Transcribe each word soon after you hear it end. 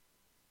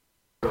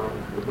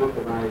the book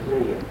of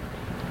Isaiah.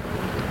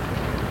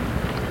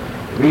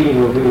 The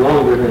reading will be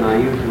longer than I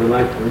usually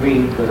like to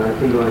read, but I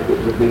feel like it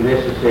would be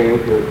necessary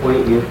to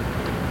acquaint you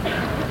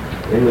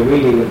in the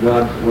reading of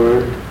God's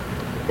Word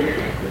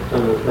with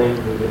some of the things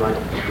we would like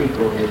to speak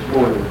on this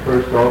morning.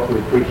 First off, we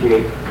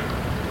appreciate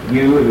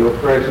you and your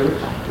presence,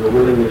 your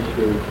willingness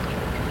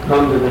to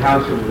come to the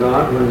house of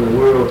God when the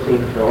world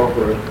seems to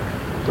offer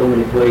so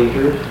many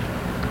pleasures.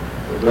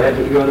 We're glad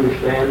that you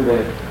understand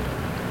that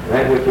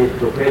that which is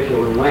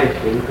perpetual and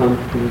lasting comes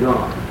from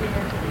God.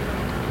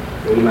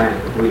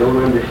 Amen. If we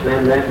don't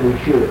understand that, we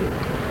should.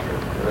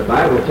 The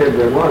Bible said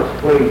there was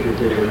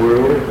pleasures in the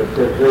world, but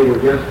said they were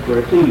just for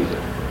a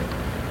season.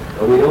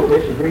 But we don't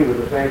disagree with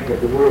the fact that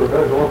the world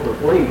does offer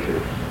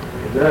pleasures.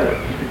 It does.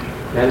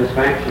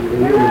 Satisfaction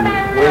in human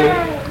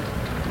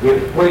flesh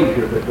gives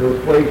pleasure, but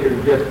those pleasures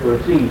are just for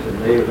a season.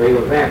 They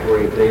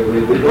evaporate. They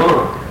will be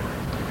gone.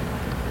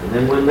 And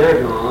then when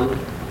they're gone,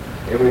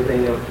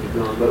 everything else is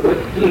gone. But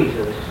with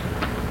Jesus,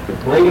 the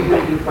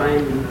pleasure you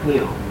find in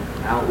Him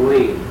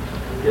outweighs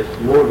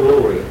just more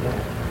glory at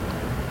that.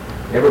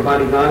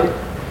 Everybody got it?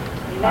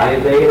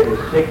 Isaiah, the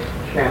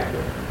 6th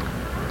chapter.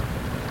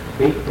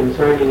 Speak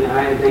concerning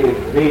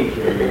Isaiah's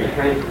vision and the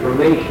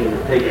transformation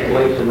that takes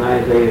place in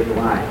Isaiah's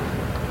life.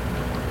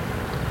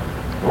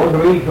 I want to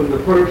read from the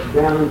first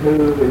down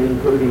to and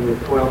including the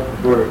 12th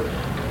verse.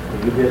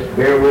 Will you just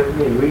bear with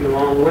me and read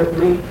along with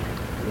me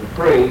and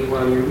pray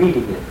while you're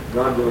reading it.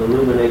 God will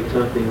illuminate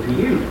something to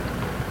you.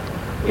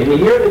 In the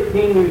year that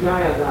King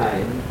Uzziah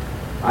died,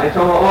 I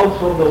saw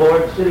also the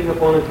Lord sitting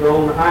upon a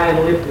throne, high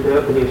and lifted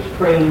up, and His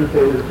train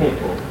filled the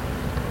temple.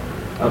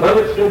 Above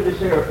it stood the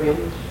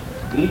seraphims.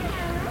 Each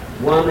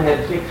one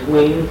had 6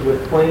 wings.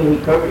 With twain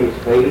He covered His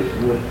face,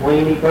 and with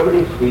twain He covered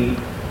His feet,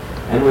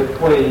 and with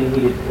twain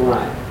He did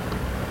fly.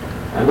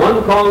 And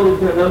one called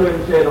unto another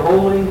and said,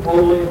 Holy,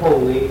 holy,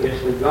 holy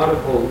is the God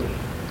of hosts.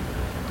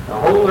 The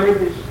whole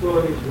earth is full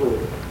of His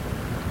glory.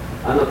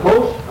 And the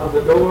post of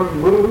the door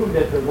moved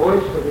at the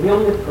voice of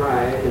him that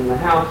cried, and the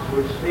house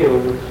was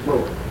filled with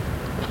smoke.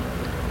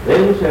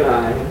 Then said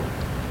I,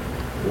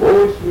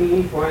 Woe is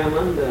me, for I am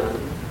undone,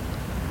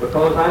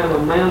 because I am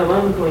a man of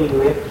unclean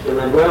lips,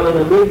 and I dwell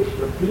in the midst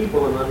of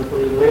people of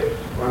unclean lips,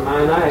 for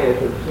mine eyes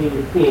have seen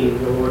the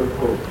King, the Lord of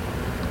hosts.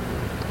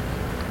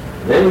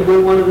 Then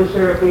grew one of the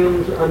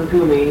seraphims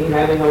unto me,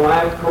 having a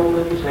live coal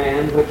in his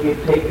hand, which he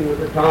had taken with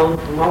the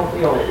tongs from off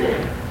the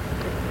altar.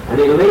 And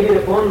he laid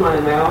it upon my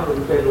mouth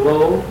and said,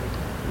 Lo,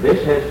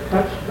 this has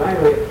touched thy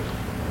lips,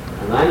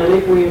 and thine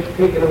iniquity is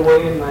taken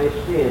away, and thy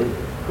sin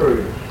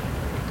purged.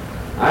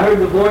 I heard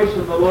the voice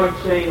of the Lord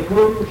saying,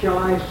 Whom shall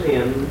I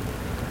send,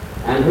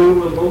 and who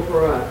will go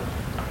for us?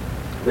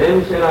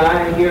 Then said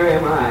I, Here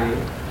am I,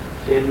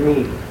 send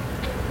me.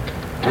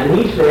 And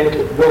he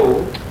said,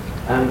 Go,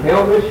 and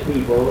tell this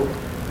people,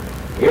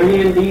 Hear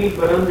ye indeed,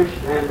 but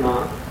understand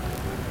not.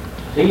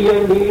 See ye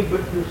indeed,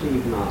 but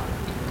perceive not.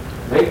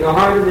 Make the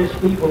heart of this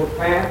people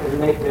fat,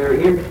 and make their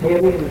ears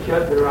heavy, and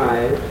shut their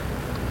eyes,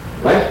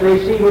 lest they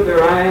see with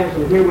their eyes,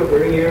 and hear with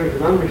their ears,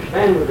 and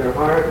understand with their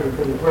heart, and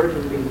convert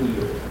and be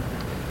healed.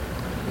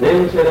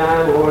 Then said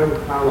I, Lord,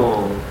 how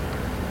long?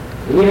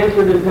 And He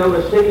answered, Until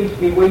the cities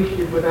be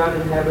wasted without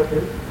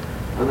inhabitant,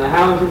 and the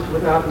houses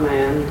without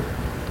man,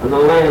 and the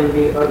land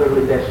be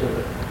utterly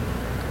desolate.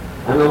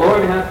 And the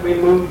Lord hath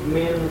removed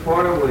men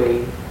far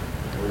away,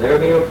 and there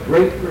be a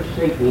great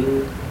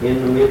forsaking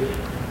in the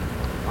midst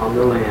of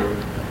the land.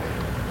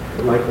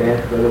 I'd like to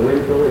ask Brother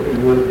Winfield if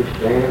he would to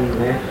stand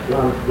and ask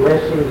God's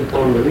blessings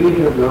upon the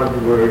reading of God's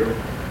Word,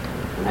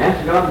 and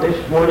ask God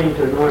this morning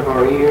to anoint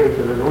our ears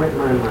and anoint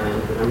my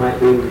mind, that I might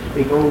be able to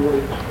speak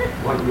only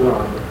what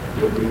God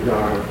would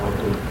desire of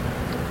me.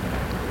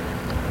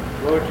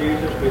 Lord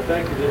Jesus, we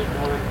thank you this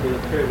morning for the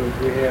privilege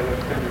we have of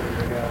coming to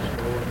your house,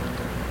 Lord.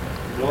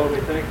 Lord,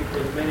 we thank you for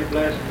the many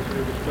blessings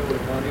you bestowed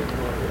upon each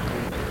one of us,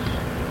 Jesus.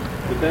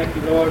 We thank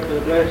you, Lord, for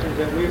the blessings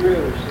that we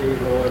will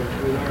receive, Lord,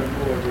 as we learn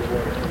more of your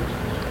word,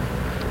 Jesus.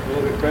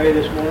 Lord, we pray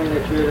this morning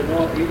that you would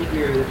anoint each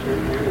ear that's here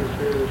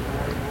this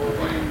morning, Lord,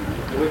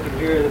 that we can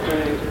hear the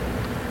things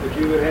that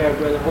you would have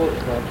Brother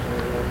Holtzbach say,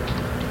 Lord.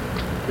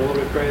 Lord,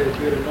 we pray that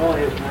you would anoint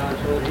his mouth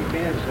so that he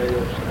can say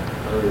those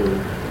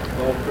things.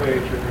 Lord,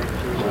 praise your name,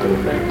 Jesus.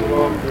 We thank you,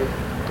 Lord,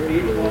 for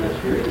each one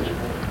that's here this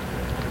morning.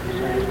 These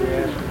things we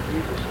ask in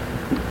Jesus'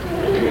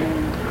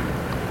 name.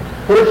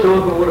 First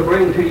off, I want to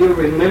bring to your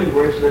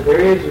remembrance that there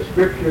is a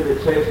scripture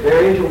that says,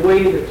 There is a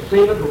way that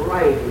seemeth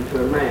right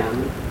unto a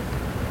man,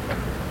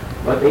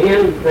 but the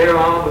end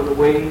thereof are the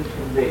ways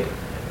of death.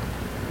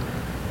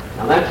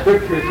 Now that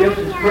scripture is just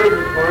as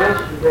pertinent for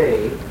us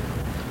today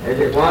as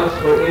it was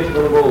for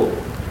Israel of old.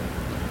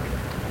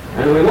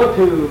 And we want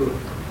to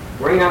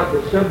bring out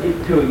the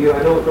subject to you.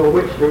 I don't know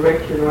which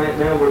direction right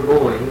now we're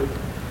going,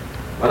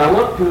 but I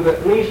want to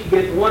at least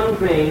get one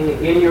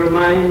thing in your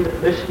mind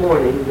this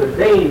morning, the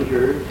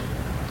dangers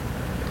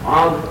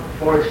of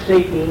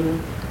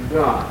forsaking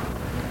God.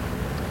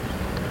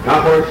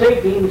 Now,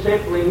 forsaking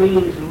simply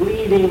means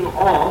leaving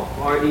off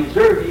or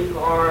deserting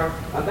or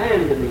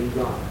abandoning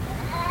God.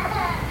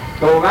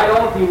 So right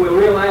off you will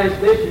realize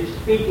this is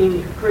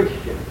speaking to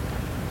Christians.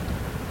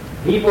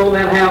 People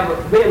that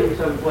have been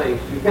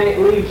someplace. You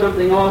can't leave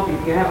something off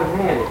if you haven't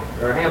had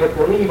it, or have it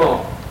to leave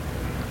off.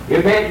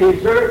 You can't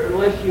desert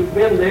unless you've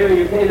been there.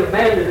 You can't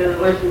abandon it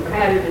unless you've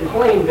had it and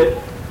claimed it,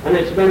 and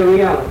it's been a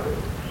reality.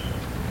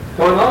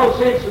 So in all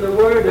sense of the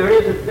word, there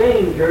is a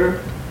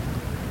danger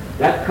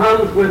that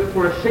comes with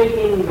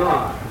forsaking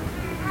God.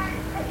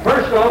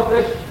 First off,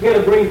 let's get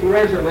a brief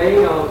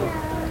resume of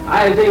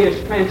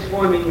Isaiah's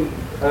transforming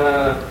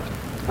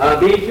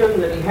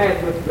vision that he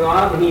had with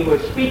God. He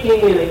was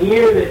speaking in a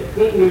year that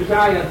King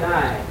Uzziah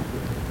died.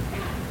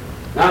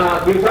 Now,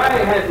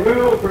 Uzziah had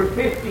ruled for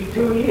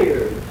 52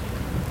 years.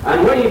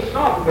 And when he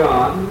sought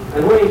God,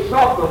 and when he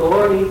sought the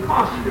Lord, he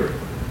prospered.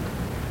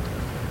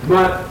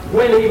 But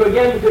when he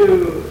began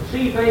to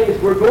see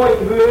things were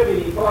going good,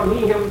 and he thought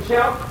he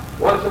himself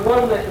was the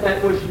one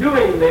that was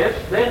doing this,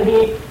 then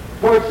he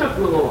forsook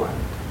the Lord.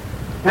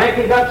 In fact,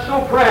 he got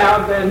so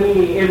proud that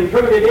he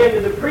intruded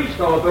into the priest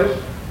office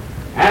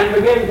and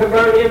began to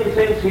burn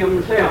incense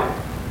himself.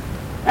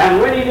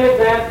 And when he did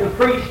that, the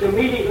priest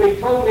immediately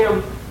told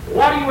him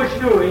what he was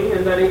doing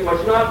and that it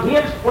was not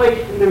his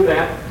place to do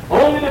that,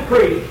 only the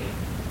priest.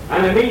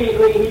 And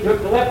immediately he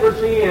took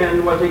leprosy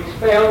and was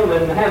expelled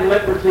and had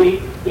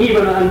leprosy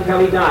even until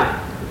he died.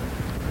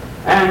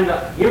 And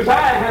Uzziah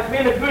had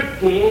been a good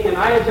king, and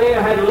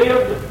Isaiah had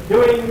lived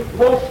during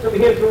most of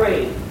his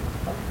reign.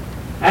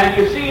 And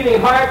you see the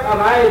heart of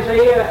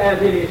Isaiah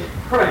as it is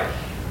crushed.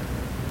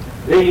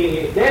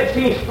 The Dead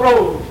Sea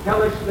Scrolls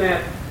tell us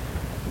that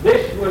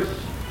this was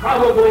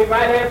probably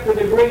right after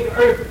the great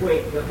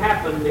earthquake that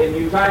happened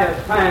in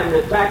Uzziah's time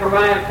that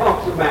Zechariah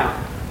talks about.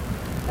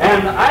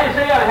 And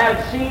Isaiah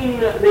had seen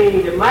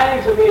the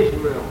demise of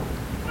Israel.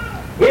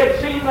 He had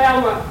seen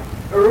them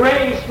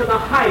raised to the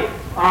height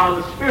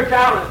of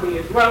spirituality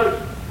as well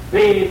as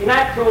the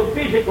natural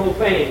physical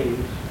things.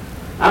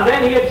 And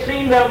then he had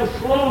seen them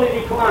slowly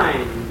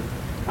decline.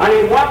 And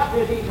he watched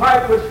as his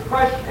heart was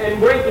crushed and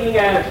breaking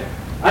as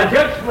a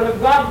judgment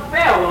of God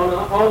fell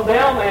on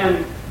them,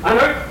 and an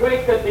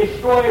earthquake that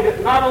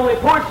destroyed not only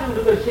portions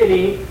of the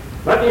city,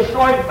 but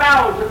destroyed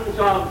thousands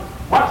of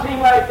what seemed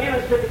like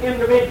innocent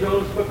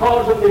individuals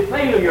because of the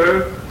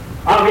failure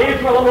of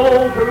Israel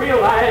alone to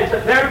realize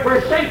that their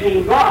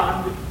forsaking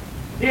God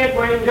did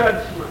bring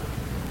judgment.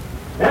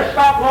 Let's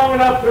stop long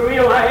enough to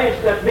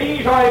realize that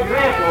these are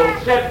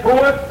examples set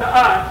forth to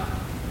us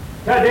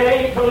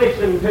today to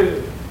listen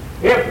to.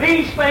 If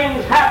these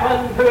things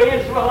happen to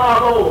Israel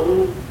of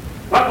old,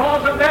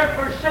 because of their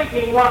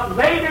forsaking what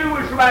they knew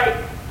was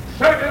right,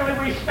 certainly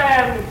we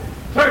stand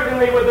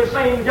certainly with the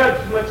same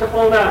judgments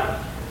upon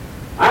us.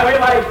 I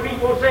realize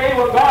people say,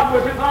 well, God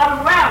was a God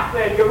of wrath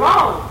then. You're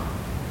wrong.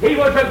 He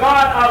was a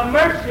God of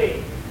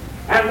mercy.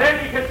 And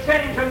then he could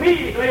change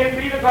immediately and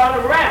be the God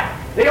of wrath.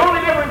 The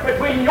only difference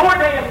between your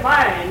day and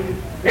mine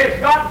is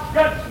God's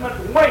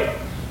judgment waits.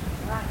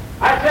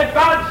 I said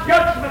God's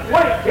judgment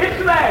waits.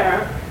 It's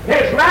there.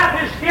 His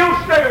wrath is still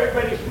stirred,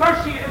 but his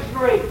mercy is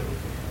great.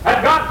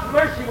 And God's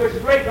mercy was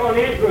great on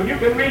Israel. You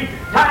can read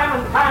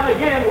time and time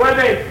again where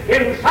they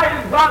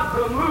incited God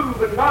to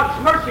move, and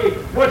God's mercy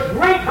was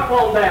great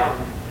upon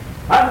them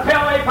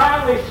until they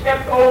finally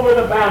stepped over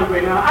the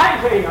boundary. Now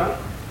Isaiah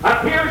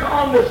appears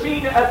on the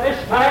scene at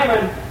this time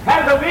and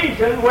has a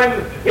vision when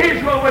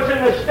Israel was in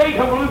a state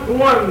of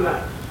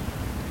lukewarmness.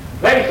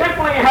 They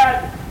simply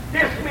had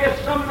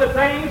dismissed some of the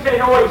things they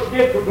always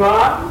did for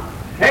God.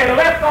 They had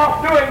left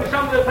off doing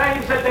some of the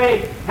things that they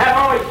had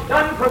always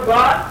done for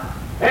God.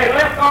 They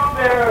left off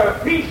their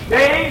feast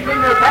days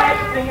and their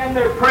fasting and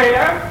their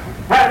prayer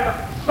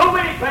and so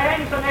many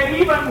things, and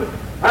they even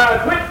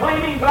quit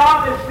claiming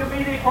God as to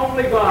be the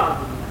only God.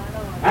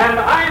 And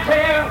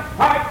Isaiah,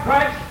 heart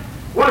crushed,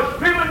 was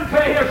driven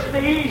to his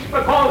knees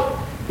because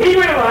he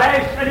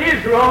realized that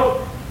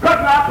Israel could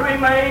not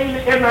remain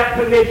in that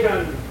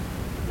condition.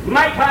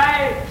 Might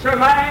I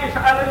surmise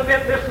a little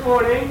bit this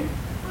morning,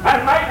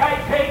 and might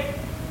I take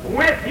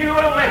with you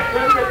a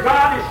lesson that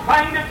God is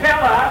trying to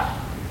tell us,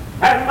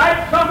 and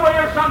might some way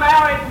or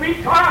somehow it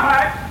reach our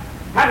hearts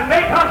and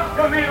make us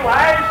to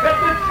realize that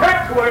the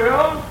church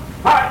world,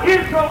 or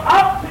Israel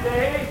of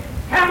today,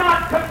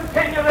 cannot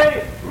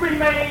continually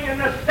remain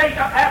in a state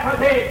of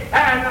apathy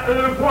and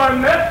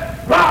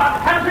lukewarmness. God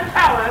has a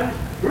challenge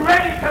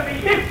ready to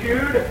be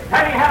issued,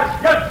 and he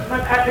has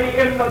judgment at the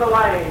end of the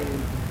line.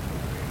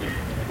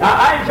 Now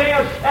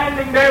Isaiah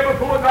standing there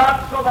before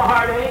God saw the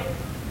heartache,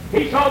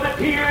 he saw the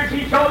tears,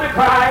 he saw the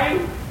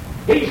crying,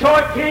 he saw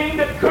a king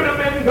that could have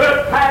been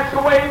good pass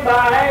away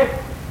by,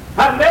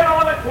 and then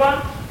all at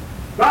once,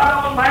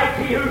 God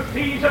Almighty who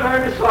sees an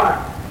earnest heart.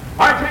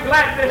 Aren't you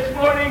glad this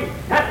morning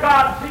that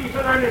God sees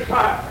an earnest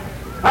heart?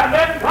 And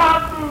then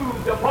God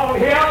moved upon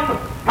him,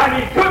 and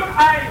he took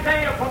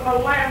Isaiah from the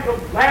land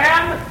of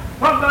ban,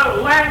 from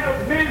the land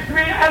of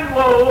misery and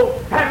woe,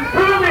 and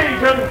through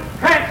vision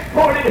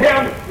transported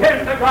him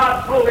into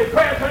God's holy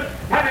presence,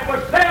 and it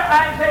was there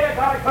Isaiah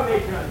got a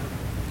commission.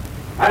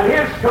 And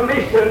his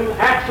commission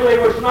actually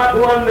was not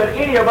one that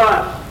any of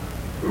us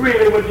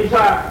really would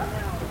desire.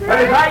 But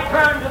as I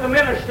turn to the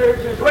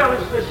ministers as well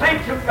as the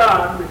saints of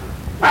God,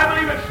 I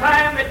believe it's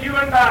time that you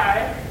and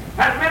I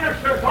and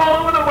ministers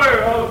all over the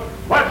world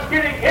was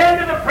getting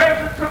into the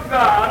presence of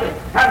God and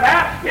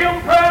ask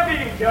Him for a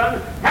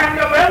vision and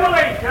a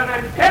revelation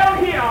and tell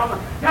Him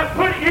to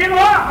put in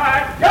our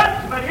heart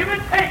judgment if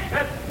it takes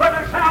it for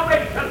the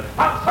salvation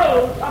of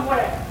souls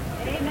somewhere.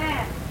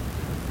 Amen.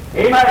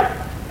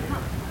 Amen.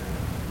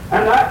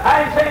 And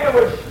Isaiah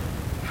was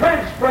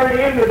transferred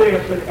into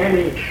this, and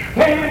he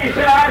came and he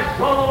said, I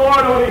saw the Lord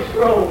on His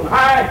throne,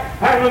 high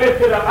and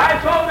lifted up.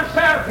 I saw the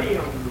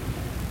seraphim,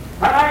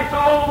 and I saw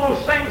all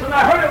those things, and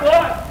I heard a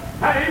voice,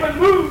 and even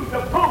moved the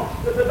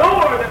post of the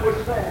door that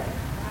was there.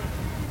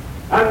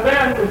 And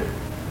then,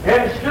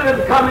 instead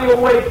of coming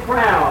away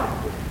proud,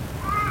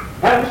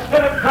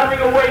 instead of coming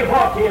away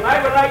haughty, and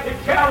I would like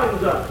to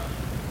challenge us,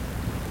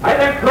 I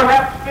think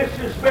perhaps this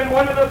has been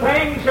one of the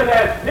things that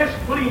has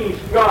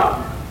displeased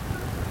God.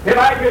 If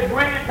I could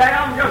bring it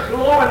down just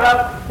low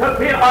enough to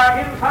fit our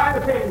entire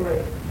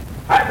family,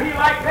 I feel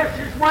like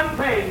this is one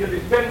thing that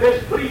has been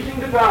displeasing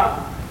to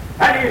God.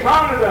 And He's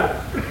honored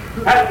us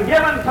and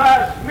given to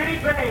us many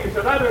things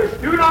that others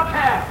do not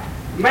have.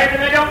 Maybe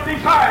they don't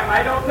desire them,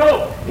 I don't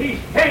know. He's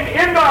came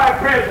into our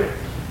presence.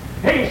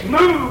 He's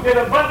moved in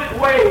abundant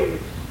ways.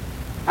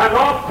 And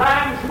oft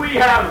times we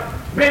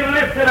have been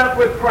lifted up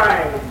with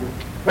pride.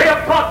 We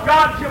have thought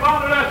God should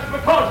honor us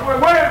because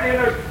we're worthy, and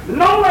there's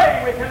no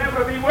way we can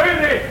ever be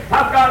worthy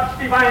of God's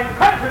divine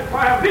presence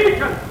for a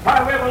vision, for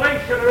a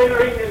revelation, or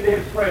entering into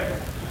His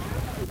presence.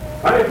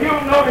 But if you'll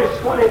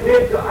notice what He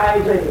did to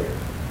Isaiah,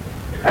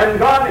 and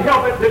God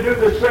help it to do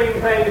the same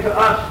thing to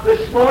us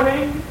this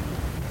morning,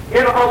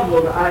 it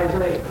humbled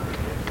Isaiah.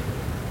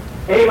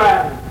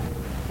 Amen.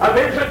 A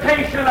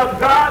visitation of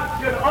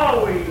God should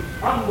always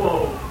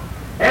humble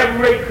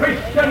every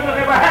Christian that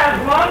ever has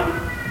one,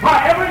 for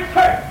every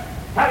church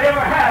that ever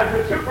has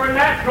a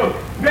supernatural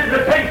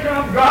visitation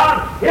of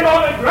God. It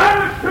ought to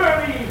drive us to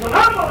our knees and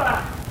humble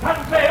us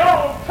and say,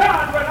 oh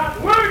God, we're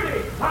not worthy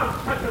of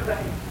such a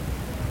thing.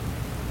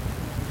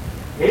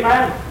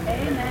 Amen.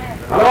 Amen.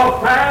 At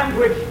all times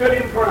we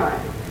stood in pride,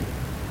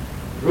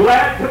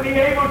 glad to be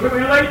able to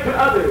relate to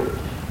others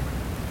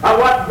of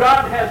what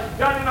God has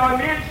done in our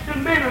midst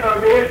and been in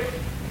our midst,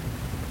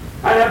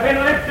 and have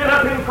been lifted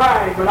up in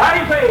pride. But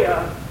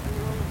Isaiah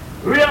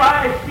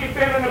realized he'd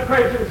been in the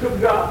presence of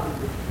God.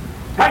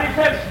 And he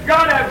says,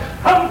 God has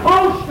come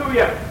close to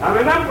you. Now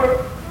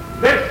remember,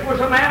 this was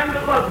a man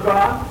that loved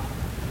God.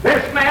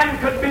 This man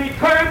could be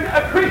termed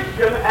a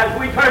Christian as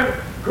we term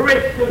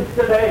Christians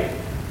today.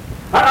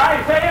 And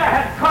Isaiah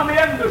had come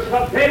into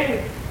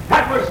something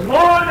that was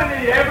more than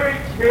he ever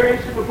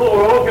experienced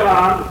before. Oh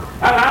God,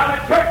 allow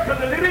the church of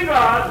the living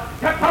God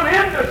to come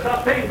into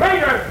something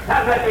greater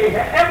than that they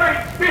had ever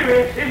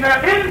experienced in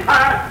their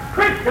entire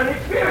Christian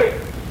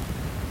experience.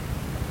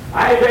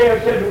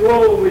 Isaiah said,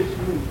 woe is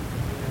me.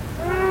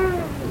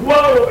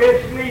 Woe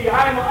is me,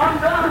 I'm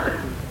undone.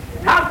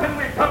 How can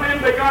we come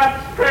into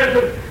God's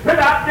presence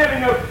without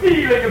getting a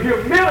feeling of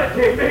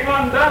humility, being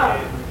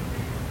undone?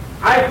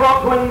 I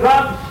thought when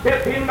God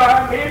stepped into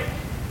our midst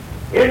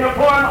in the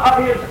form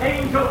of His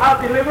angel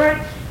of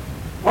deliverance,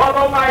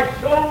 although my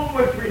soul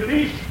was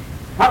released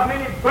of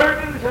many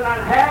burdens that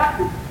I had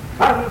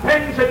and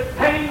things that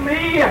pained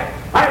me,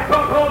 I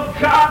thought, oh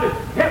God,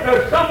 if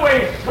there's some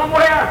way,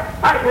 somewhere,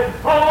 I could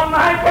fall on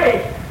my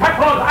face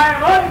because I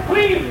am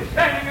unclean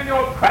standing in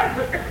your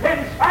presence.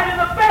 In spite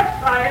of the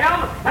best I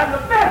am and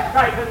the best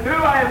I can do,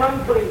 I am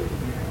unclean.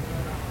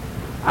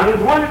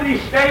 And one of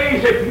these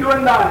days, if you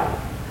and I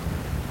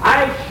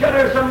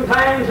shudder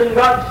sometimes, and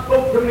God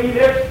spoke to me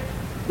this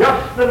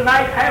just the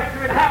night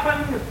after it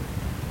happened.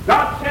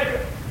 God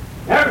said,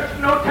 there's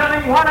no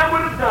telling what I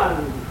would have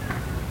done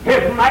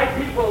if my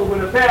people would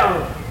have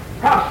fell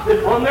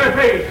prostrate on their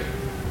face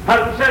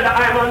and said,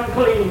 I am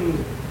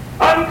unclean.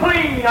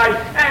 Unclean,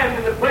 I stand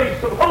in the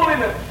place of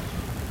holiness.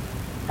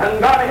 And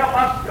God help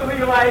us to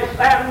realize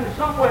that in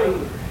some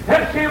way.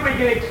 Let's see if we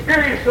can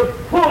experience the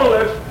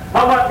fullness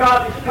of what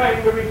God is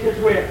trying to reach us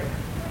with.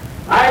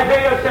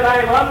 Isaiah said, I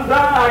am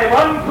undone, I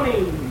am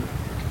unclean.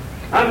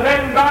 And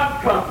then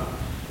God comes,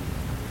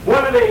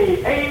 one of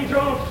the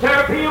angels,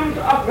 seraphims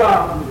of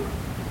God,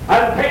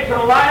 and takes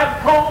a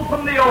live coal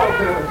from the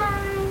altar,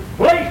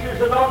 places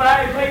it on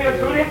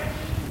Isaiah's lips,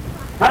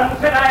 and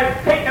said, I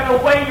have taken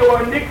away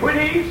your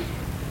iniquities,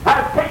 I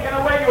have taken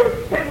away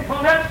your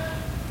sinfulness,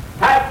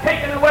 I have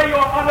taken away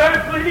your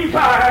unearthly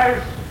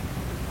desires.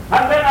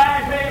 And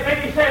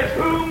then he says,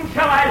 whom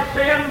shall I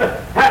send,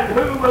 and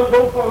who will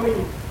go for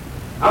me?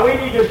 Now we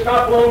need to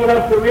stop long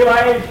enough to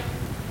realize,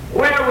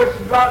 where was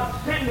God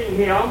sending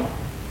him?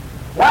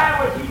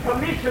 Why was He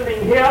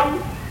commissioning him?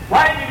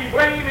 Why did He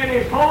bring him in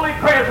His holy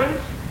presence?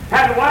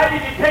 And why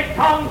did He take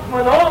tongues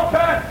from an altar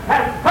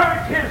and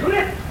purge his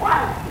lips?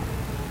 Why?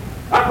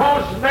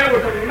 Because there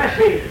was a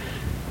message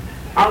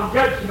of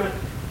judgment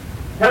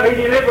to be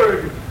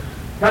delivered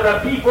to the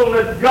people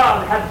that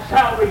God had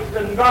salvaged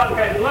and God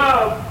had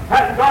loved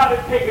and God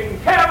had taken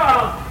care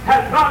of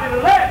and God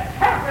had led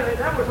carefully.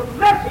 There was a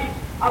message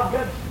of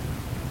judgment.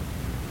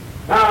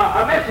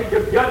 Now, a message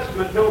of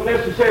judgment don't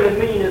necessarily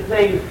mean that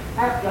things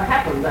have to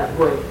happen that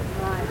way.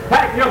 In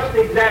fact, just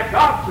the exact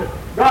opposite.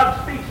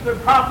 God speaks the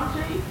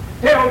prophecy,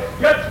 tells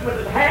judgment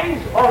that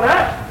hangs on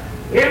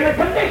us in the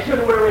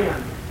condition we're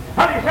in.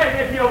 And he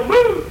said, if you'll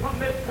move from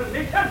this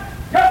condition,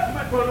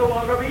 judgment will no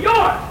longer be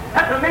yours.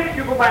 At the minute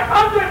you go back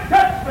under it,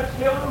 judgment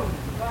still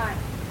moves. Right.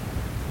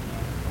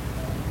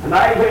 And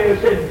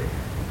Isaiah said,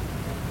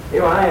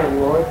 here I am,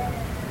 Lord.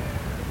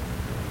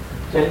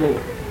 Send me.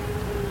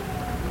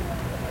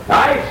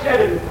 I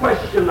said in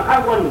question,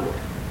 I wonder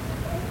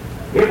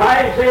if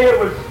Isaiah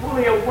was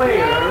fully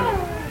aware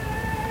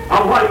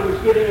of what he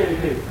was getting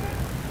into.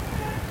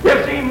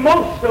 You see,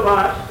 most of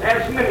us,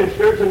 as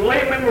ministers and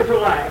lay members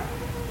alike,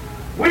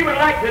 we would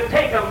like to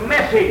take a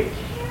message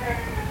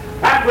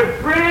that would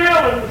thrill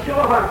and show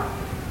heart.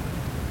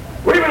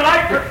 We would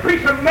like to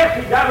preach a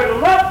message. I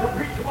would love to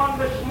preach one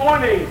this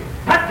morning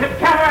that could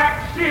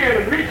counteract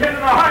sin and reach into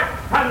the heart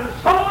and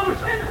soul of a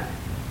sinner.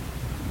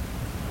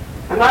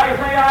 And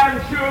Isaiah, I'm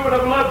sure, would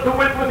have loved to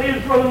went with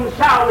Israel and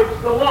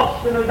salvage the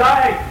lost and the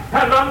dying,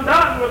 and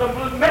undone with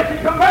a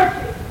message of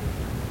mercy.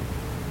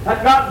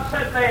 That God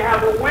said they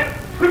have went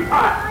too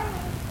far.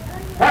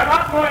 They're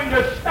not going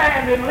to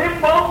stand in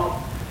limbo.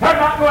 They're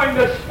not going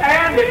to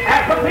stand in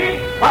apathy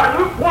or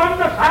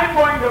lukewarmness. I'm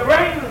going to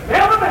bring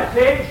them a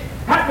message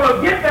that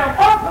will get them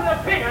off of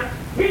the fence,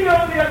 either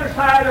on the other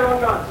side or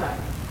on God's side.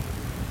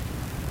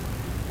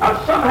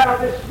 Now, somehow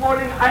this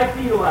morning I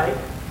feel like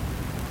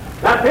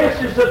that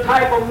this is the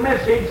type of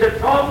message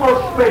that's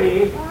almost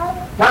ready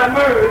to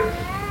emerge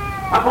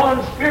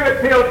upon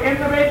Spirit-filled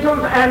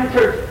individuals and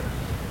churches.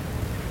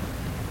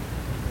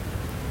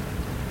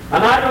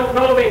 And I don't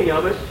know of any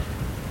of us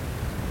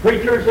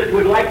preachers that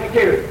would like to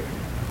carry it.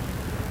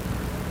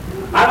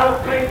 I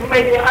don't think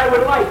maybe I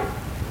would like it.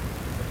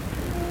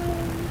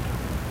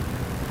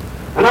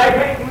 And I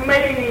think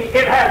maybe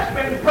it has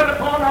been put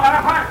upon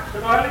our hearts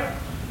and our lips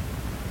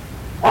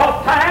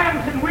oft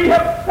times, and we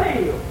have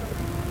failed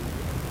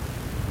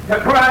to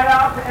cry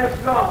out as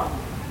God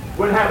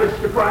would have us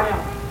to cry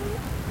out.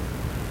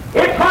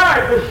 It's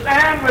hard to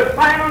stand with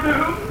final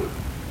doom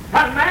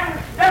and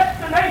man's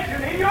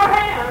destination in your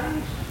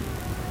hands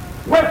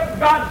with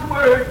God's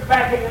Word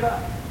backing it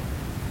up.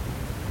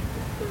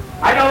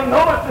 I don't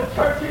know if the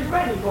church is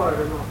ready for it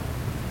or not.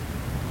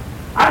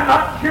 I'm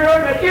not sure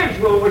that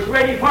Israel was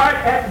ready for it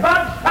at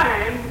God's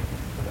time,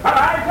 but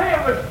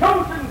Isaiah was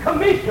chosen,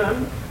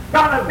 commissioned,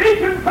 got a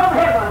vision from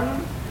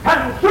heaven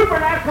and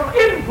supernatural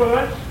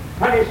influence,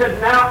 and he said,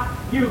 now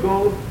you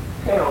go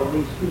tell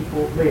these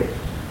people this.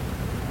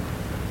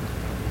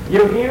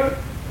 You hear,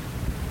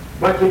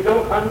 but you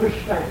don't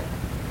understand.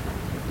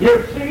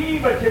 You see,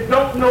 but you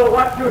don't know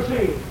what you're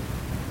seeing.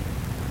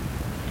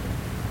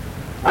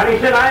 And he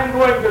said, I'm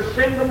going to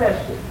send a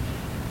message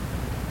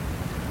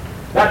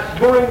that's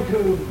going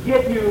to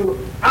get you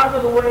out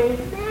of the way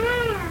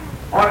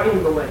or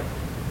in the way.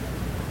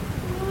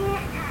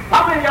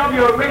 How many of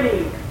you are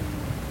ready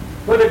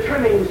for the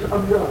trimmings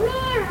of God?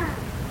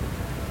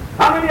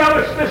 How many of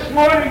us this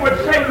morning would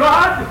say,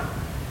 God,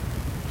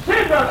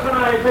 send us an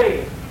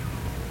Isaiah.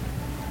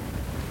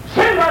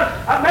 Send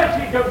us a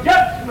message of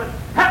judgment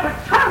that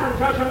would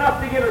challenge us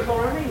enough to get us on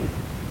our knees.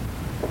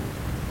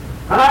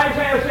 And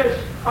Isaiah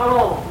says, come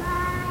on.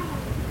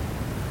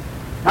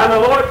 And the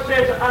Lord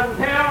says,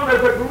 until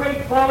there's a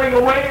great falling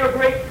away or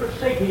great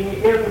forsaking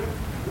in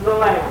the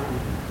land,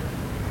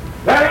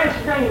 there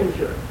is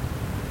danger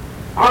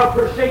of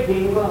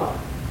forsaking God.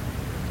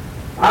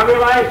 I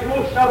realize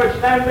most of us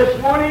stand this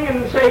morning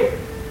and say,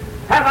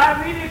 have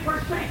I really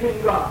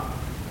forsaken God?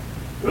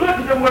 Look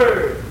at the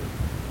word.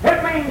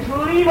 It means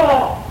leave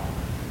off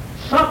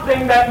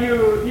something that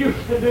you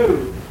used to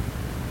do.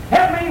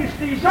 It means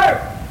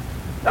desert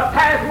the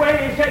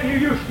pathways that you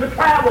used to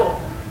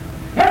travel.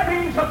 It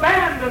means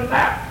abandon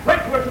that which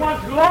was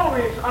once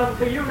glorious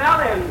unto you. Now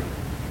then,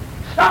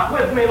 stop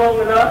with me long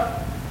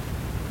enough.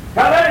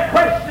 Now let a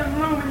question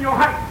loom in your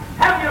heart.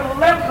 Have you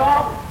left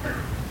off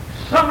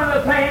some of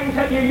the things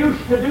that you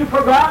used to do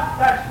for God?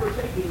 That's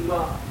forsaking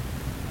God.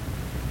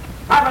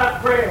 How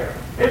about prayer?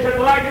 Is it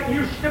like it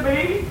used to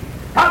be?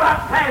 How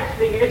about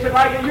fasting? Is it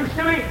like it used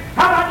to be?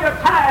 How about your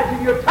tithes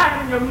and your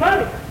time and your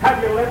money?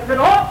 Have you left it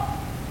off?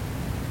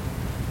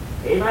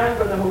 Amen,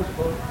 Brother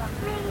Hostful.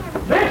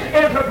 This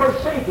is a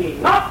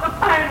forsaking, not the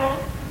final,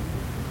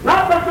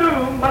 not the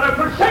doom, but a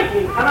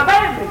forsaking, an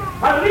abandoning,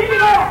 a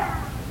leaving off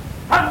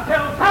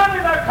until finally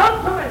there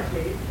comes a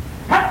message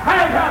that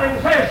cries out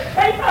and says,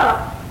 shake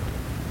up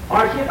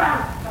or shake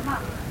out. Come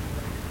on.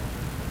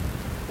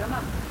 Come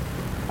on.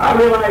 I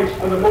realize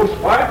for the most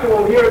part you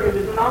won't hear it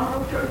in the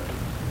denominational church.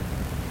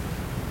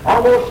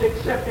 Almost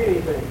accept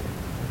anything.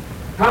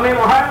 Come in a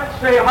harlot,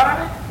 stay a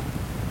harlot.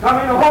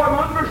 Come in a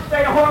whoremonger,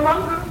 stay a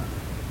whoremonger.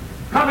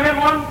 Come in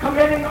one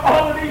committing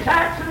all of these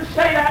acts and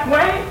stay that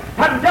way,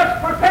 and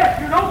just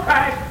profess you know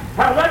Christ,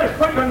 and let us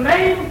put your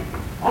name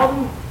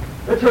on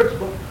the church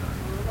book.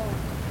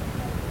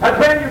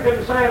 And then you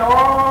can sign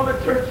all the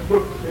church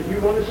books that you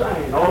want to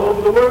sign, all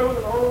over the world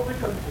and all over the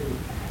country.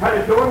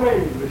 And your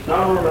name is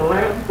not on the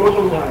lamp full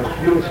of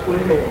life. You'll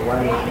split hell.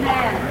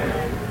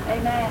 Amen.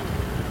 Amen.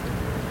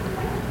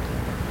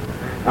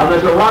 Now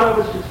there's a lot of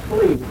us that's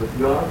played with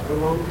God for a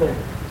long time.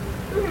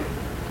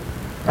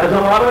 There's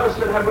a lot of us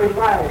that have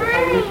relied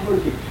on this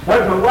mercy.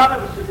 There's a lot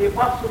of us that the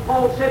Apostle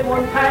Paul said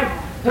one time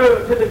to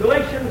the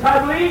Galatians, I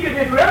believe you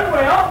did real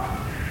well.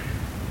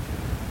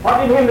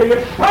 What did him do?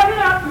 You started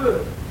out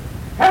good.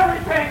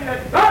 Everything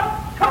that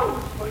God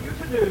chose for you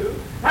to do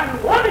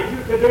and wanted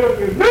you to do, and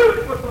you knew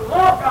it was the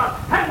law of God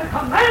and the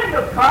command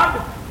of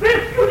God,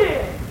 this you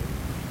did.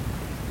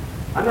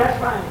 And that's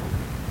fine.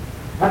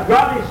 But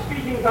God is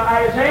speaking to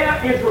Isaiah,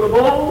 Israel of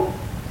old.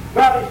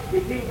 God is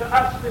speaking to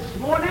us this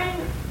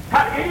morning.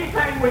 That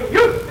anything we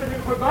used to do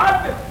for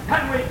God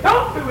and we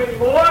don't do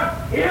anymore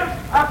is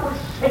a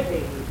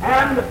forsaking.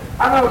 And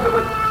I know there's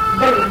a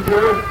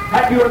danger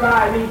that you and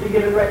I need to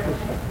get in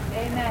retrospect.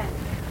 Amen.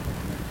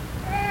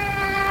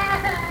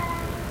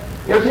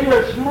 You see,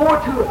 there's more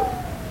to it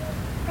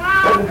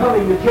than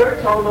coming to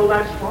church, although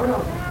that's part of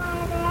it.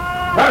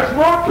 There's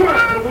more to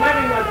it than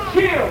letting a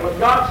chill of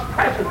God's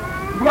presence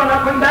run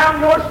up and down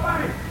your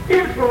spine.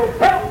 Israel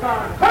felt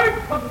God,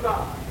 heard from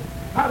God,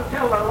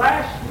 until the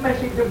last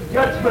message of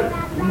judgment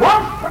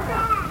was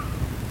pronounced.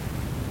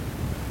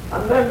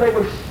 And then they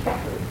were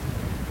scattered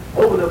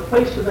over the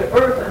face of the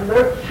earth, and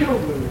their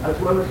children, as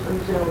well as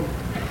themselves,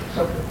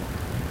 suffered.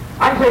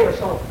 Isaiah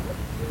saw it.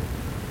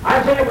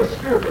 Isaiah was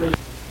spiritually.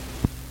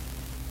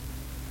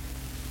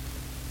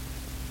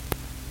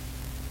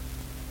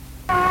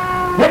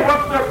 It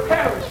was their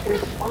parents'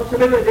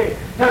 responsibility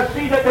to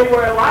see that they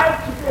were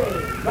alive today,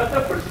 but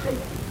the forsaking,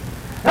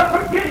 the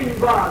forgetting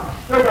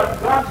God stirred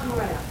up God's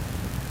wrath.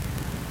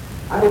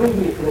 And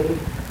immediately,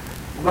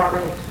 God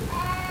answered.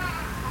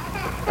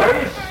 There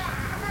is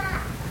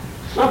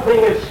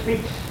something that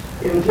speaks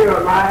in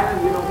Jeremiah,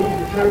 and you don't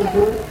need to turn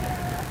to it.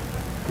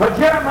 But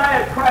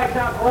Jeremiah cries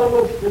out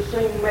almost the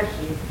same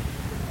message.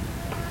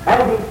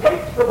 And he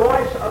takes the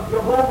voice of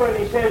Jehovah and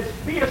he says,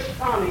 be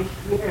astonished,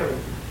 ye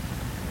heavens.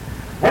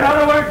 In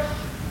other words,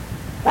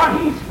 what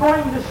he's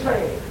going to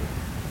say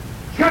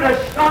should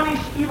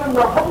astonish even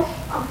the host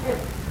of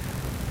heaven.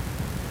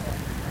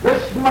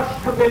 This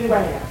must have been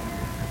bad.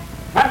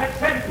 And it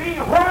said, be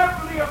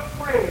horribly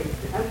afraid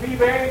and be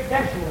very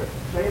desolate,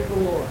 saith the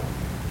Lord.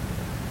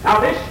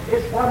 Now this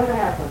is what had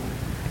happened.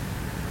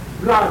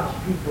 God's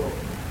people,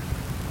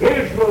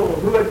 Israel,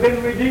 who had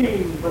been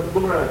redeemed by the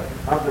blood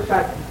of the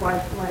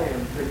sacrificed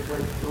lamb,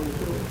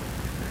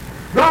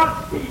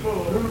 God's people,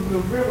 whom the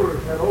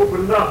rivers had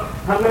opened up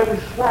and then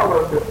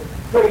swallowed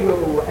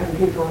Pharaoh and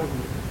his army.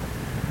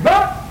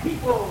 God's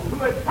people who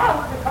had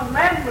followed the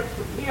commandments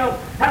of him,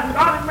 and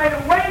God had made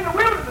a way in the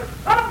wilderness.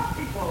 God's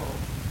people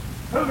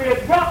whom he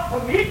had brought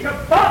from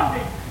Egypt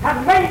bondage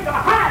and made the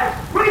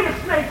highest,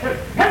 greatest nation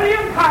in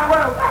the entire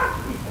world. God's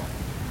people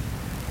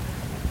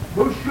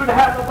who should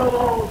have above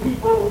all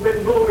people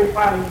been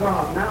glorifying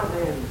God. Now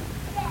then,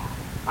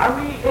 are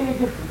we any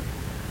different?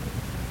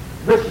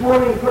 This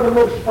morning, for the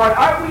most part,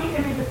 are we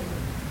any different?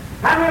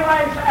 I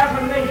realize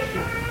as a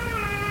nation,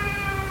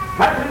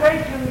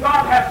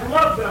 God has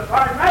loved us.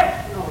 Our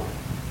national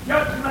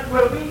judgment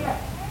will be yet.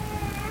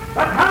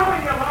 But how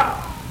many of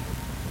us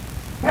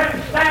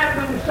can stand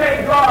and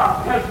say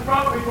God has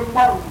brought me from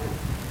bondage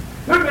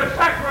through the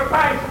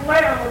sacrificed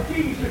Lamb of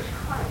Jesus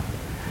Christ?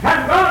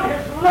 And God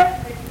has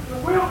led me through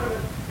the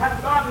wilderness,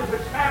 and God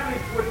has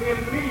established within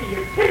me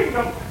a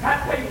kingdom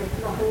that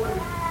taketh the whole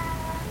earth.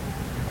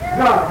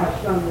 God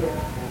has done this.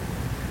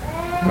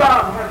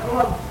 God has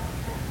loved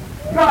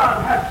us.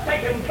 God has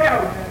taken care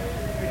of us.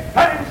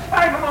 And in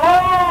spite of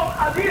all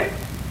of this,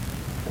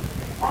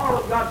 all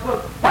of God's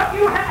love, what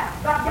you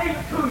have, God gave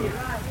it to you.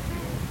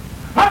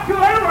 What you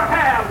ever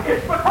have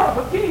is because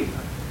of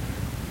Jesus.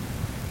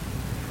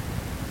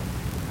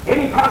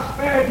 Any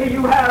prosperity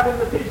you have in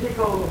the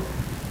physical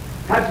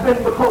has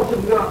been because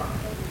of God.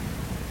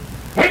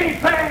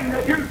 Anything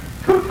that you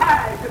too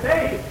high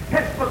today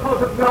is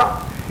because of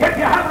God. If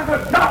you have a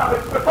good job,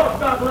 it's because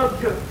God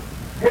loves you.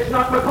 It's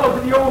not because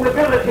of your own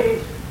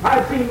abilities.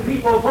 I've seen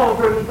people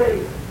falter and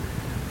fail.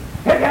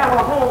 If you have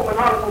a home and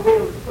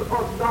automobile, it's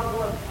because God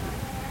loves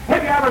you.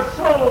 If you have a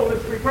soul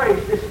that's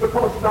refreshed, it's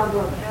because God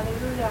loves you.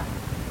 Hallelujah.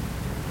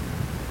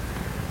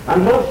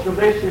 And most of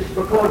this is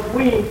because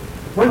we,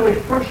 when we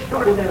first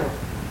started out,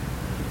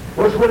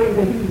 was willing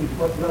to heed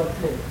what God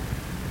said.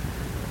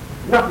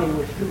 Nothing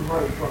was too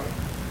hard for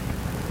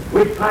us.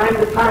 We'd find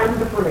the time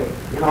to pray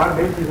in our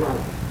busy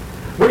life.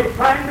 We'd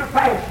find the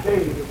fast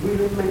days if we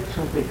didn't make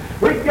something.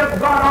 We'd give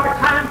God our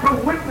time for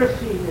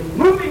witnessing and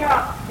moving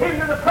out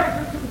into the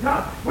presence of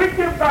God. We'd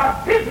give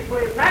God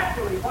physically and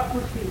naturally what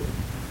was here.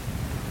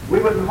 We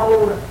wouldn't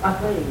hold a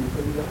thing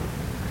from God.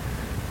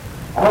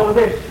 All of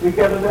this we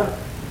gathered up.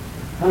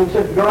 And he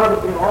said,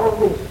 God, in all of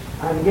this,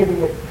 I'm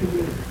giving it to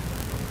you.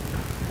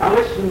 Now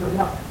listen to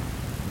what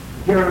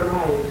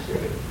Jeremiah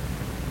said.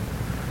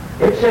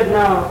 It said,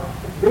 now,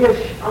 be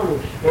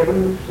astonished,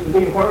 heavens, and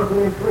be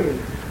horribly afraid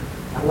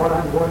of what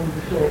I'm going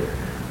to say.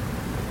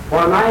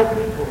 For my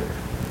people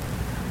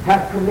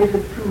have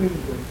committed two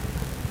evils.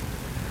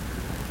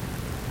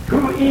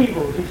 Two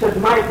evils. He said,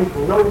 my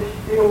people. Notice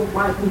still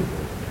my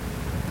people.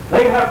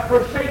 They have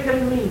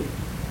forsaken me.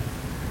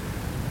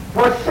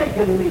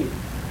 Forsaken me.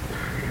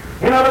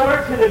 In other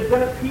words, it has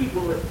been a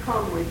people that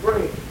come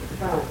embrace the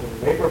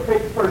fountain. They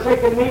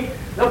forsaken me,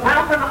 the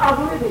fountain of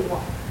living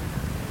water.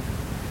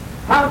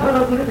 Fountain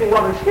of living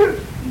water. Here's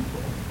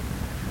people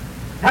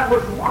that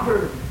was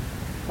watered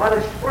by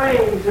the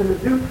springs and the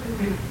dew from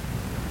heaven.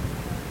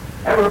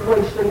 Every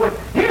place they went.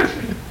 Here's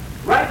people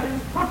right in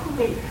front of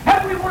me.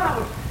 Every one of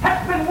us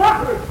has been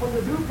watered from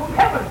the dew from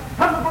heaven,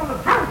 coming from the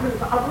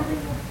fountains of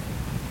living water.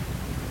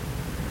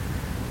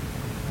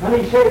 And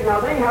he said,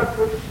 now they have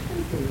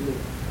forsaken me.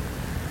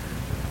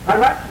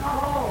 And that's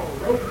not all.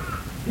 They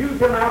hewed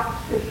them out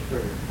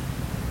cisterns.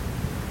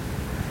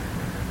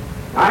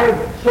 I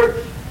have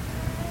searched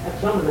at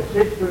some of the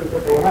cisterns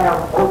that they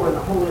have over in the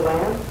Holy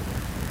Land.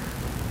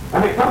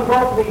 And it comes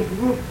off these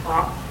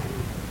rooftops.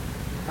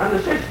 And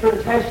the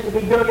cisterns has to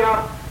be dug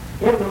out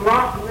in the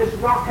rock, and this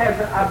rock has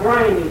a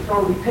briny,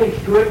 salty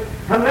taste to it.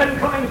 And then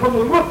coming from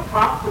the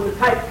rooftops and the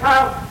tight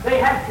tile, they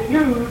have to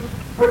use,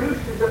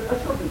 produces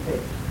a soapy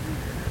taste.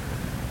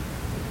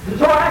 And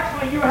so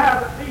actually you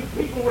have these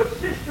people with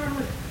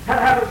cisterns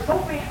that have a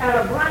soapy and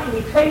a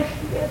briny taste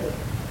together.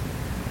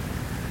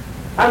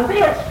 And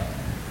this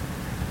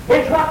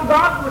is what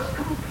God was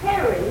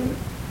comparing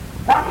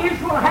what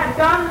Israel had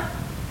done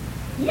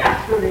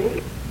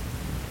yesterday,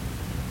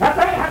 that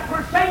they had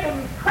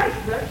forsaken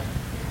Christmas,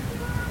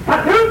 the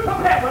dew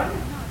from heaven,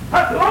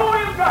 the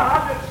glory of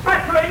God that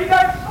saturated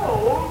their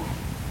souls,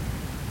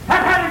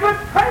 and had a good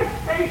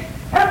Christ taste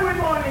every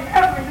morning,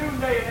 every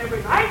noonday, and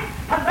every night,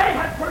 and they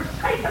had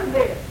forsaken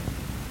this.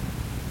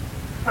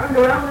 Turned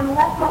around and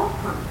walked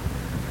off from it.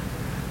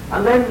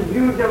 And then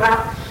used them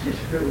out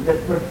cisterns that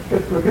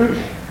could produce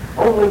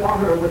only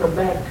water with a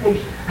bad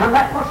taste. And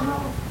that wasn't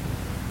all.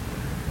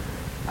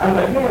 And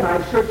again,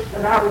 I searched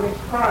it out, and it's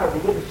hard to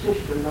get a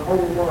cistern to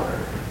hold water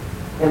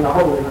in the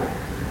Holy Land.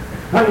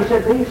 And he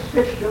said, these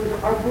cisterns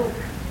are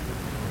broken,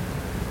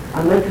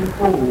 and they can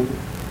hold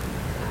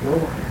no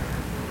water.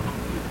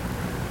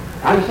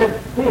 And he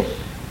said, this,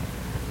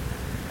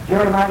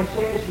 Jeremiah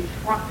says, is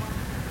what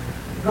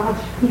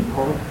God's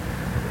people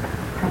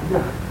have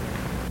done.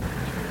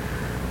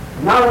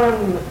 Now,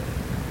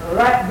 on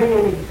that being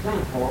an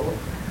example,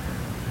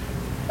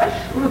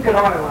 let's look at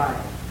our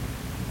lives.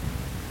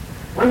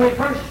 When we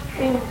first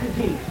came to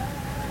Jesus,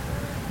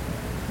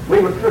 we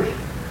were thirsty.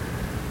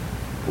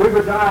 We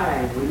were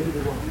dying. We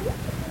needed water.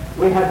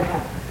 We had to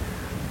have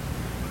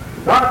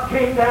it. God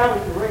came down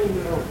and rained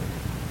it on us.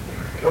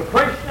 The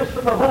freshness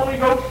of the Holy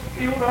Ghost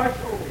filled our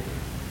souls.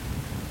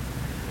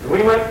 And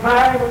we went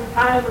time and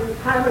time and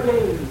time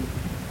again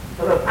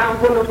to the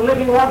fountain of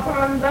living water,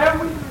 and there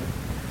we were.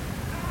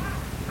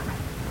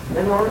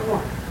 Then all at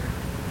once,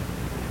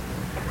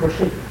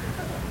 proceed.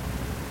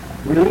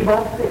 We leave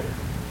off this,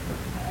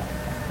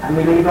 and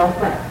we leave off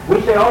that.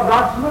 We say, oh,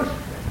 God's mercy.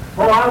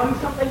 Oh, I'll do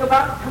something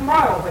about it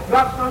tomorrow, but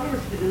God's not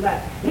interested in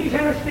that. He's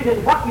interested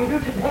in what you do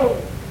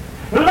today.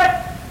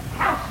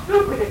 How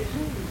stupid it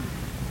seems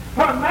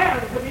for a man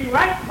to be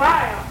right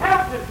by a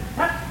fountain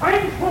that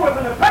springs forth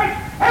in a place,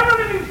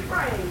 ever-living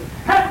spring,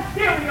 and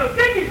still he'll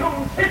dig his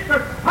own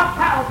cistern of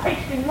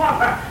foul-tasting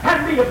water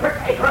and be a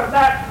partaker of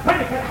that when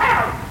he can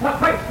have the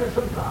freshness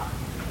of God.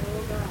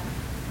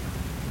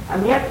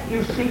 And yet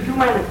you see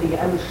humanity,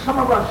 and some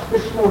of us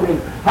this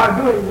morning are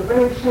doing the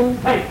very same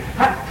thing,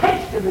 have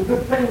tasted the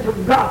good things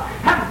of God,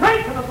 have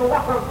drinking of the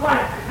water of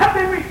life, have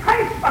been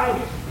replaced by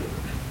His Spirit.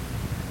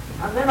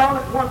 And then all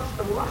at once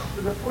the lust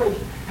of the flesh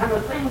and the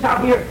things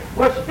out here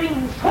was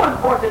being so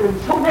important and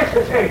so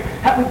necessary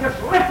that we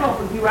just left off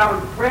a few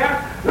hours of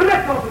prayer,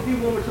 left off a few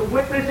moments of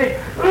witnessing,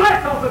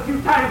 left off a few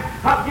times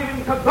of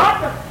giving to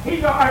God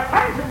either our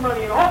tithes and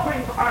money and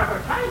offerings or our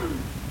time.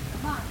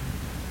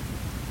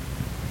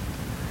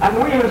 And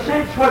we, in a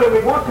sense, whether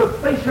we want to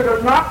face it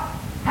or not,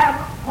 have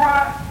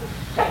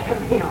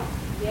forsaken Him.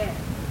 Yes.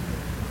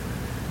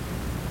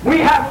 We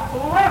have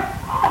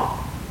left off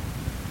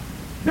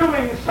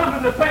doing some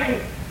of the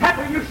things that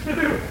we used to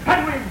do,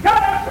 and we've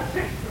got us a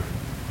cistern.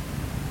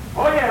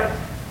 Oh yes,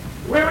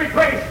 we're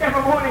replaced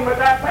every morning with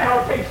that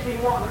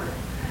foul-tasting water,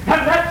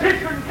 and that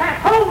cistern can't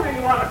hold any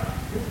water.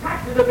 In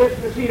fact, the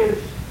business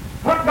is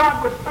what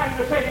God was trying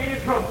to say to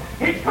Israel.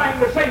 He's trying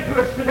to say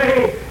to us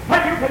today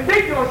that you can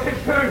dig your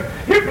cistern,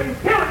 you can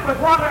fill it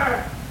with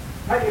water,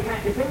 but you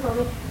can't depend on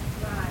it.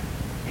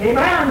 Right.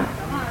 Amen.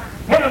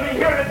 It'll be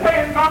here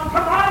today and gone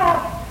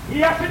tomorrow.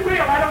 Yes, it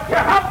will. I don't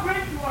care how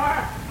great you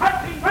are. I've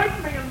seen great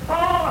men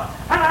fall,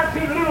 and I've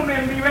seen little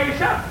men be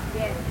raised up.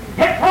 Yes.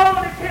 It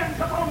all depends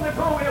upon the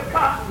glory of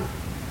God.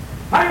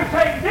 I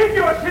say, dig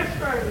your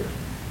cisterns,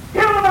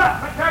 fill them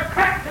up, but they're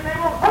cracked and they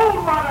won't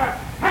hold water,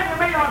 and you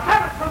may not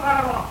have it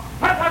tomorrow.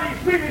 But what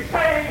he's really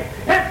saying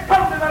is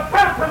come to the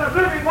fountain of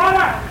living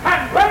water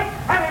and drink,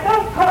 and it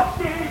won't cost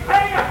you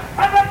anything,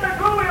 and let the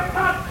glory of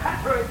God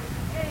saturate,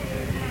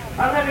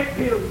 and let it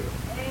fill you.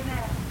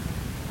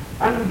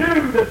 And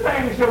do the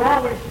things you've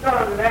always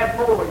done and add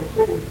more,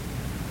 you see.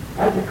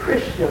 As a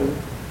Christian,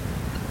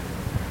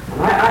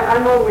 I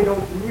know we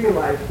don't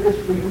realize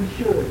this, we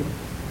should.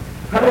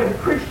 But as a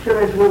Christian,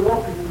 as we're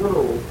walking the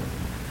road,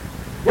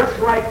 just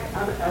like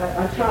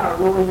a child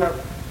rolling up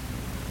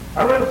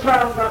A little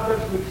child God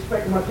doesn't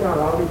expect much out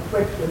of. He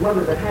expects the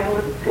mother to handle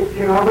it and take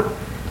care of it,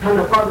 and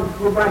the father to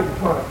provide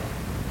for it.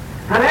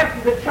 And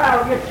after the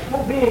child gets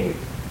so big,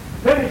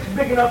 then it's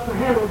big enough to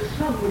handle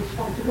some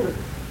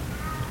responsibility.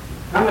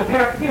 And the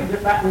parent gives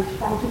it that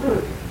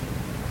responsibility.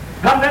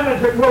 And then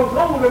as it grows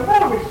older,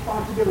 more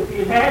responsibility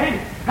is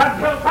added,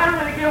 until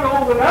finally they get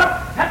old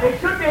enough that they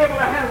should be able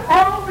to handle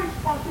all the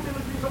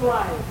responsibilities of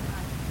life.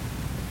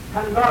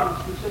 And God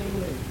is the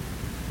same way.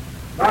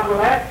 God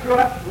will add to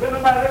us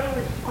little by little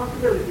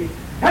responsibility.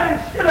 And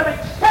instead of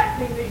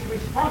accepting these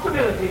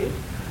responsibilities,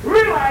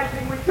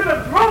 realizing we should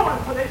have grown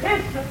for this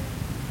instant,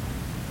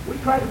 we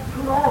try to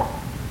put off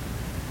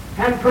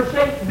and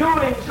forsake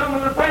doing some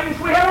of the things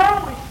we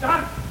have always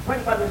done,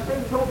 when by the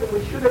same token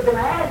we should have been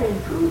adding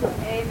to them.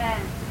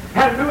 Amen.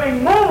 And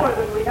doing more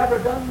than we ever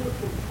done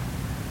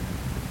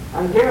before.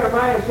 And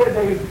Jeremiah said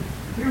they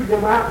threw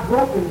them out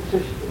broken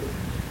systems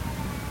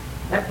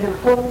that can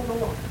hold the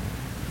water.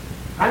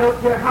 I don't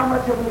care how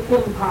much of an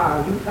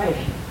empire you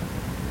fashion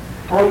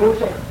for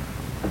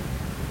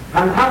yourself,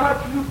 and how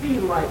much you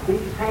feel like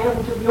these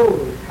hands of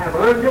yours have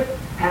earned it,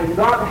 and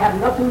God had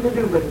nothing to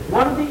do with it.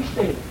 One of these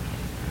things,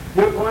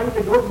 you're going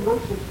to go to your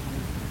system,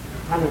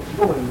 and it's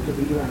going to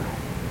be right.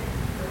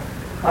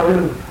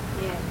 Hallelujah.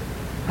 Yes.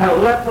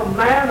 And let the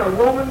man or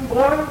woman,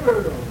 boy or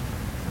girl,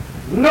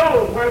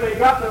 know where they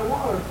got their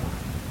water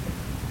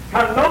from,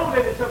 and know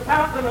that it's a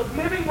fountain of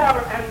living water,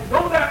 and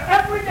go there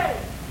every day.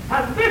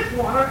 And this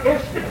water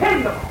is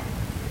dependable.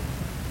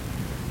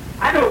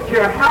 I don't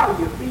care how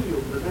you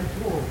feel the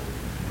next morning.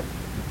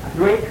 A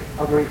drink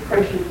of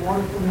refreshing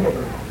water from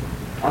heaven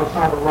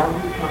outside of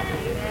London country.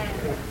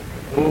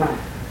 Amen.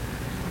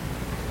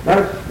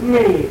 There's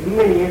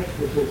many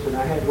instances that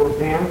I had wrote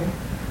down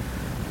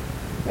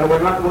that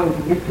we're not going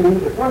to get to,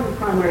 but one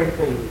primary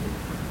thing,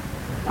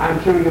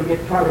 I'm sure you'll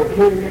get tired of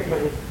hearing it,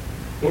 but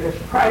it has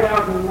cried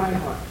out in my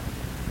heart.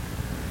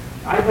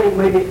 I think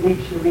maybe it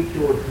needs to reach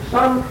yours. For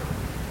some,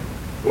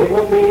 it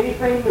won't be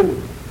anything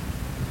new.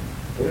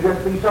 It'll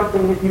just be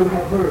something that you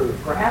have heard.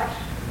 Perhaps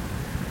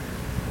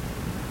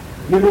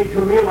you need to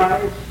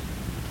realize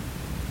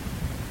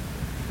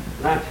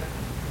that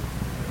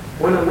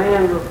when a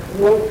man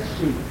won't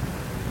see,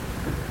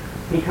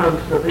 he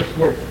comes to this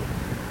desert.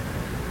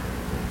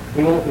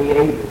 He won't be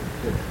able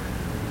to.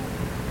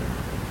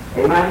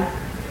 Amen?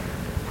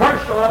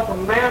 First off, a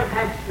man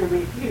has to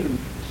refuse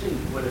to see.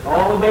 When it's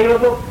all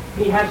available,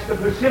 he has the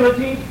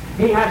facilities,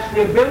 he has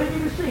the ability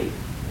to see.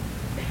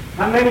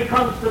 And then he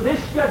comes to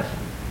this judgment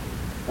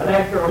that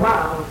after a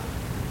while,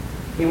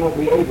 he won't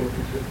be able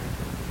to see.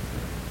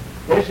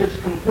 This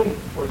is complete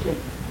forsaking.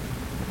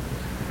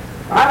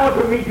 I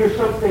want to read you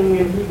something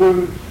in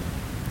Hebrews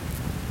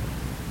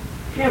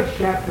 10th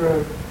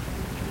chapter,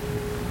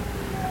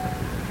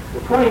 the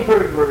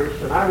 23rd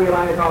verse, and I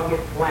realize I'll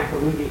get blank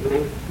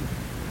immediately,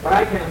 but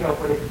I can't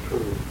help it, it's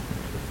true.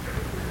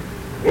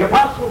 The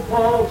Apostle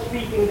Paul,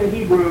 speaking to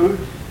Hebrews,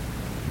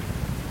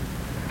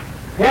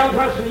 tells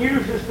us and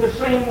uses the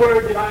same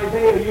word that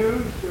Isaiah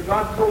used.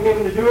 God told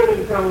him to do it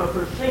until the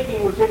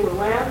forsaking was in the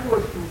land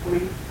was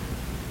complete.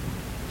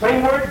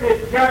 Same word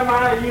that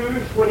Jeremiah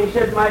used when he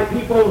said, my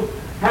people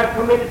have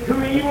committed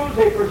two evils.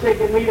 They've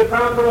forsaken me, the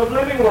fountain of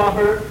living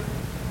water,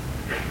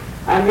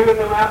 and given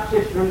them out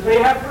cisterns.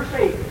 They have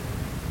forsaken.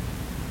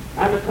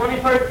 And the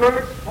 23rd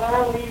verse,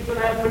 Paul leaves an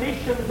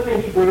admonition to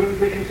the Hebrews,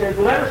 which he says,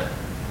 let us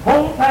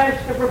hold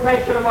fast the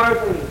profession of our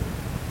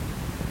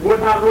faith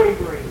without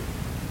wavering.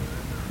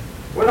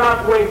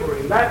 Without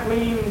wavering. That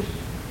means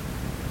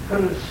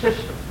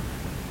consistent.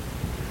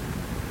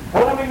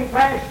 Holding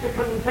fast to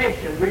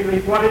confession, really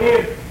is what it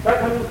is. The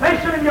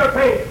confession of your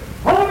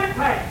faith. Hold it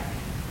fast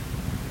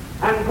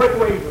and quit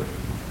wavering.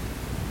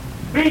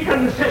 Be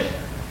consistent.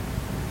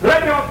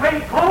 Let your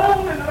faith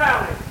hold in the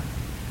valley,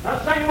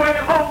 the same way it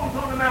holds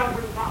on the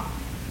mountain top.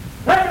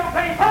 Let your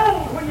faith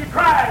hold when you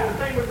cry, the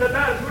same as it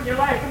does when you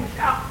laugh and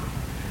shout.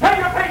 Let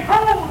your faith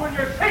hold when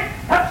you're sick,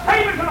 the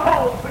same as it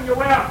holds when you're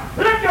well.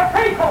 Let your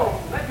faith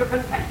hold. Let your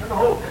confession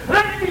hold.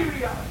 Let it be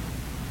real.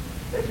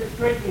 This is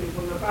drinking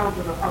from the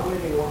fountain of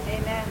living water.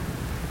 Amen.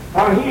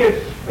 For he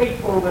is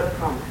faithful that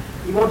promised.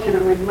 He wants you to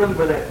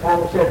remember that.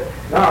 Paul said,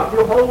 now,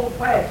 you hold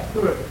fast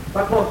to it,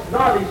 because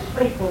God is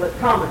faithful that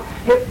promised.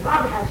 If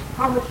God has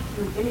promised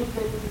you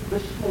anything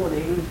this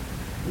morning,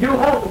 you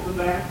hold to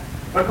that,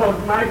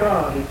 because my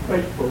God is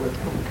faithful that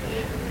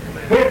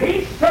promised. If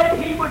he said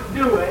he would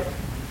do it,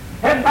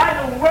 and by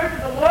the word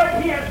of the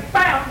Lord he is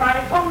bound by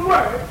his own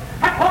word,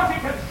 because he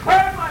can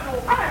swear by no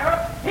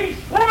higher, he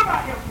swore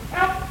by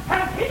himself,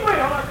 and he will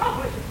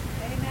accomplish it.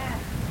 Amen.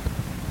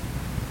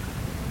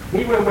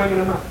 He will bring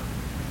them up.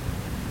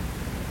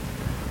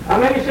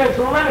 And then he says,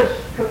 so let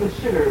us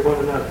consider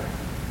one another.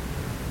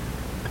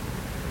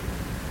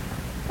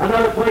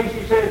 Another place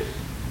he says,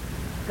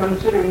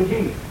 considering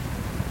Jesus.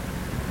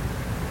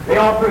 The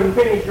author and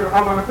finisher of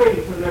our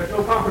faith, and there's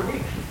no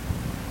contradiction.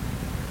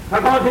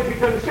 Because if you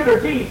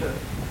consider Jesus,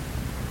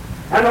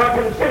 and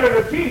are considered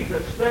of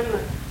Jesus,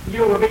 then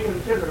you will be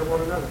considered of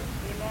one another.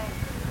 Amen.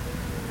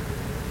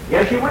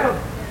 Yes, you will.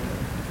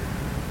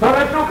 So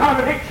there's no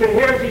contradiction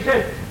here as he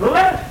says,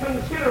 let us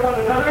consider one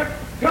another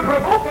to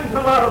provoke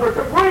into love or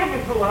to bring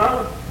into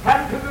love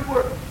and to good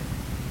works.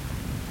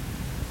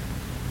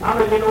 Now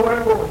that you know where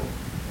I'm going.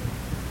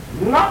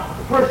 Not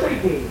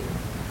forsaking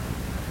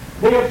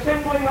the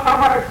assembling of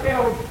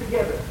ourselves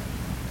together,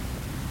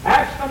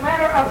 as the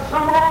manner of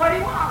some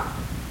already was.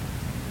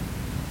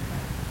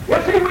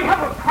 You see, we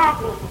have a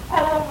problem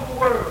all over the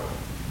world.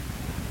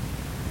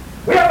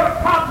 We have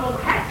a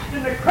problem hatched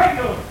in the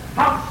cradle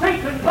of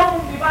Satan's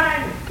own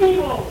divine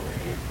evil.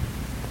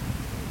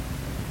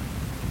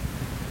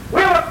 We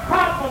have a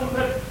problem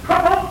that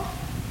provokes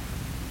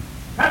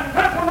and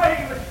does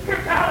away with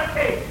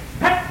spirituality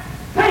that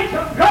saints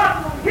of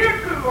God will hear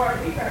to or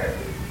hear.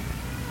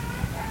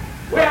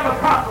 We have a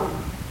problem.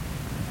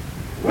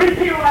 We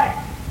feel like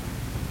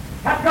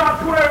that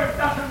God's Word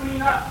doesn't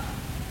mean us.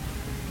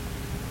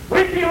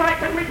 We feel like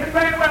that we can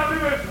very well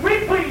do as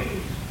we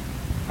please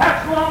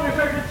as long as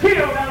there's a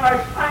chill down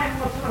our spine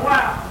once in a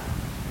while.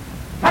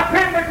 But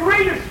then the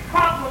greatest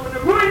problem in the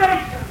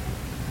ruination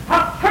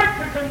of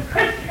churches and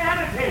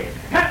Christianity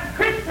and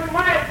Christian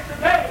lives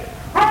today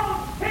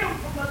all stems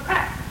from the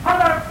fact of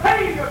our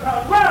failure to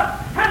love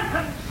and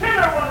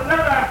consider one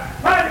another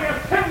by the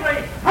assembly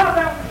of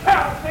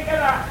themselves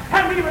together,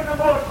 and even the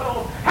more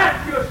so as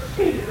you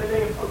see the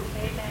name of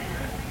Jesus.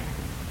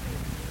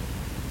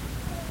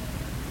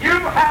 You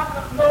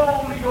have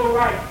no legal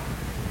right,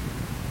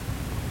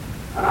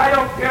 and I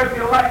don't care if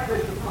you like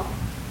this or not.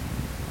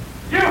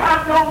 You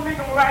have no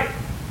legal right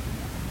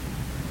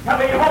to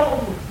be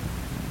home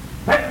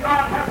when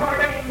God has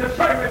ordained the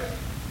service,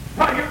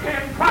 so you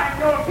can find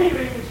your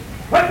feelings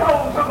with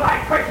those of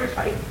like precious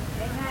faith.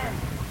 Amen.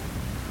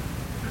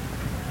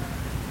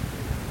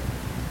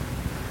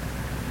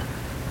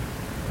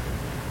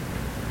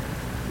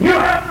 You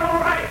have no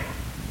right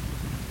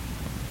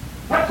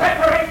to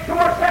separate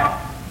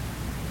yourself,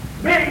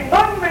 being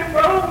one member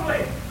only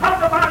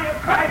of the body of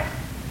Christ.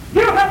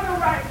 You have no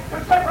right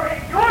to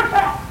separate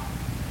yourself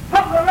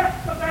from the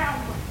rest of them.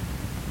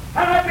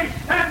 And let me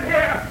stand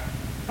here,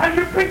 and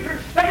you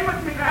preachers stay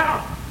with me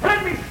now.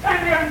 Let me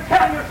stand here and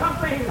tell you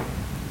something.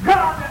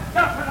 God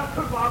doesn't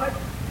approve of it.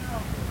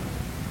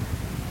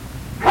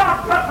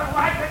 God doesn't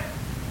like it.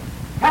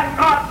 And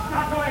God's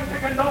not going to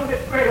condone it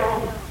very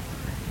long.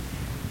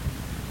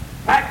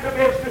 Fact of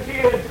business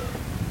is,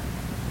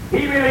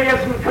 He really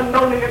isn't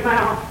condoning it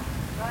now.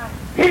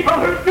 People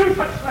who do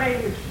such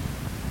things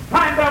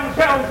find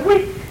themselves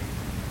weak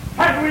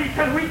and weak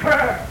and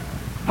weaker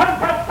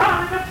until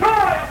finally the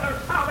joy of their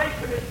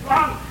salvation is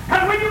gone.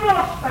 And when you've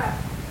lost that,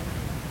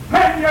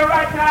 then you're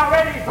right now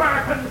ready for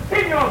a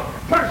continual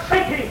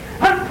forsaking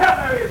until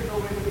there is no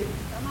remedy.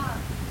 Come on.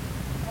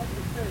 That's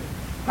the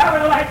truth. I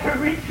would like to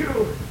reach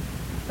you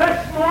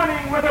this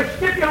morning with a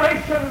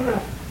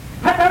stipulation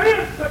that there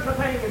is such a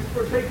thing as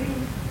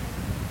forsaking.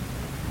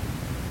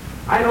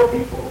 I know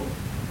people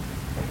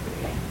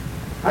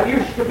that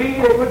used to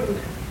be, they wouldn't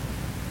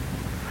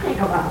think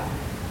about it.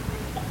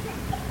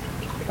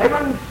 They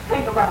wouldn't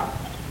think about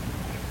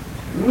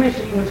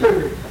missing the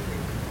service.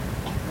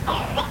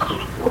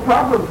 No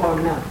problem for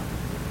them now.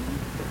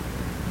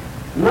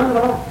 None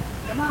at all.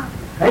 Come on.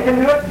 They can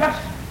do it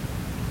just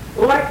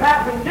like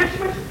that and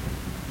dismiss it.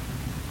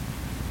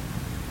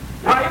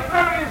 Now, if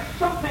there is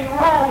something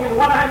wrong in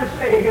what I'm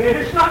saying, and it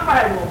is not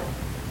Bible,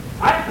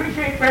 I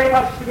appreciate very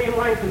much to be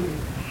enlightened.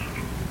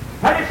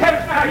 And it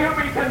says now you'll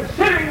be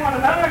considering one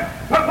another,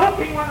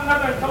 provoking one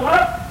another to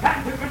love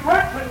and to good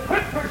works, and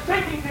quit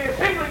forsaking the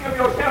assembling of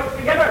yourselves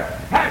together,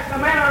 as the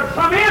manner of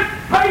some is,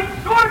 but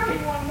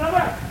exhorting one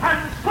another,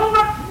 and so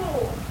much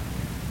more,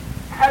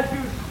 as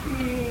you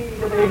see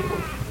the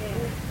neighbor.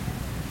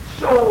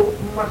 So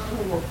much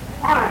more.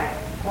 Why?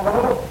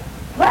 Oh,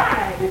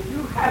 why did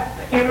you have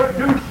to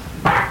introduce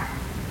back?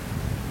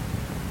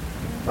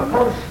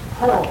 Because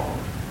Paul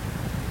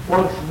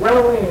was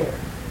well aware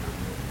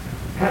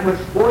that was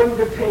going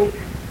to take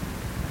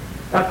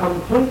a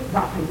complete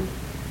body,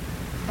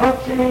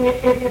 functioning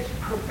in its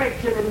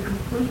perfection and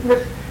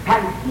completeness,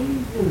 and he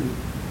knew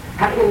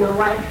that in the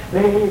last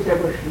days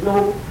there was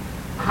no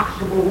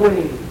possible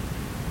way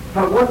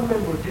for one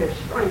member to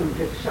estrange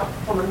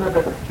itself from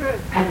another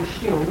and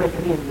still make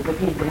it into the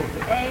kingdom of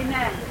God.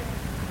 Amen.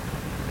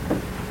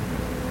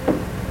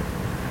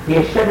 He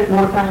has said it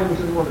more times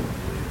than one.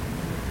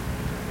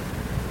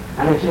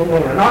 And it's in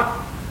there,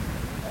 not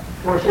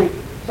forsake.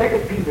 2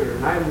 Peter,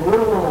 and I'm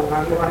running along,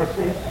 I realize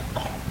this.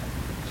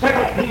 2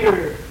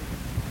 Peter,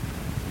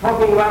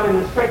 talking about in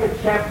the 2nd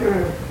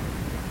chapter,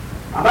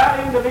 about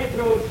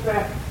individuals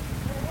that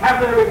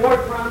have their reward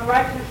for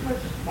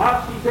unrighteousness.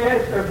 What he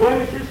says, their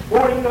blemishes,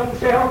 sporting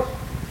themselves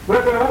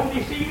with their own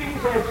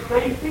deceivings as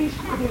they feast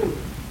with you.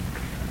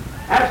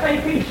 As they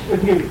feast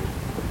with you.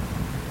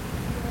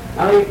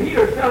 Now,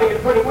 Peter's telling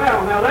it pretty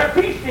well. Now, they're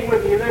feasting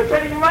with you. They're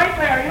sitting right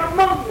there in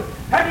among you.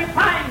 They're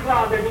defying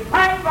God. They're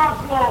defying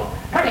God's law.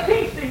 They're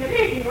feasting and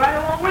eating right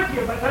along with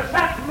you. But does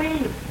that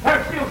mean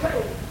they're still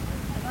saved?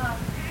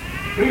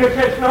 Peter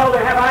says, no, they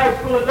have eyes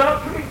full of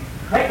adultery.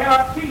 They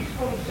cannot cease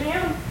from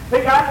sin.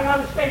 They got an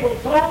unstable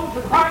souls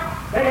and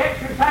hearts. They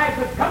exercise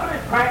the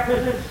covenant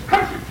practices,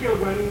 cursed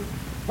children,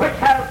 which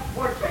have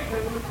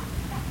forsaken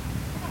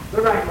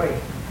the right way.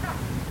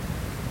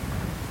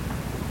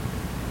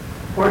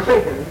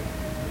 Forsaken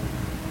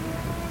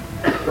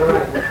the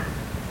right way.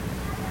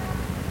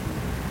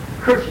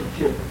 Cursed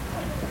children.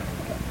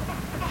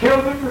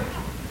 Children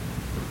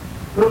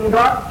whom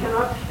God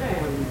cannot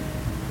stand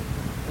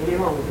any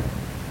longer.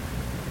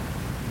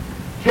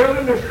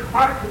 Children whose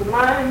heart and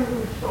mind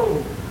and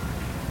soul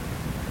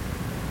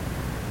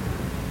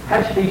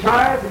has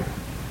desired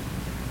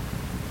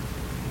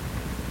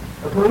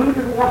the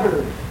polluted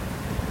waters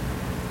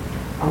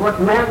of what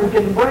man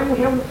can bring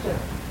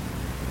himself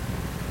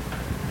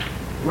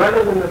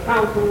rather than the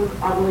fountain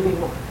of living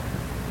water.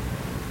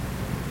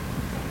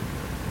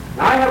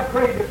 Now, I have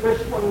prayed that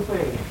this one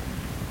thing,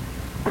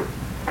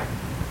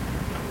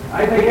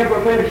 I think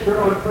every minister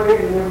ought to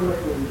pray and never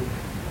listen to me.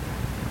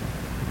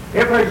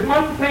 If there's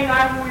one thing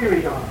I'm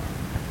weary of,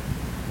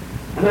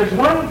 and there's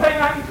one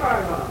thing I'm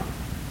tired of,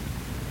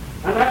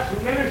 and that's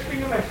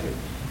ministering a message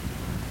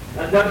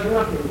that does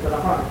nothing to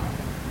the heart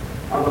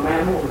of a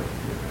man or woman.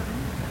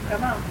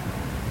 Come on.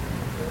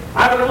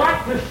 I would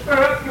like to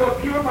stir up your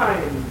pure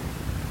mind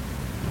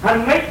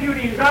and make you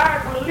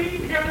desire to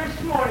leave here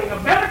this morning a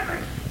better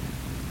Christian.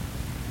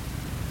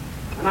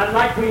 And I'd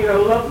like for you to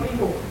love me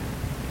more.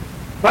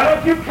 But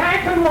if you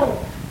can't and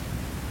won't,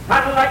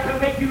 I'd like to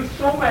make you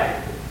so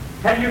mad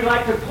that you'd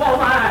like to claw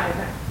my eyes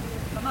out.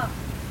 Come on.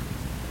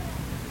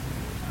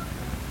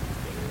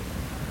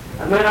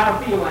 And then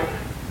I'll feel like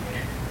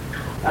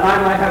that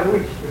I might have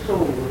reached the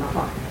soul in the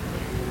heart.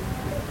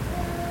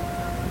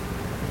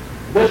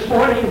 This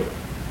morning,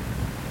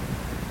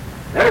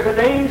 there's a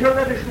danger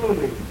that is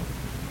looming.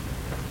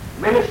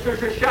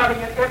 Ministers are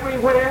shouting it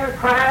everywhere,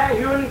 cry,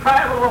 hue and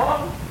cry of the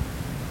Lord.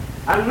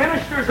 And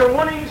ministers are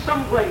wanting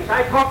someplace.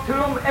 I talk to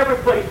them every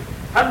place.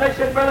 And they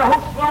said, Brother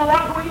Hostwell,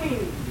 what do we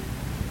need?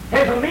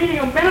 Is a meeting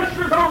of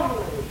ministers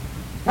only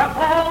to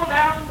fall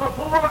down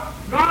before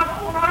God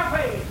on our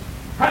face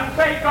and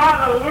say,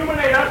 God,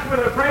 illuminate us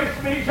with a praise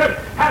vision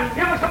and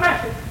give us a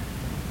message.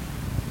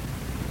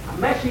 A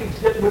message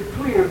that would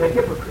clear the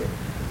hypocrite.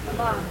 Come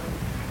on.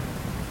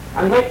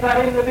 And make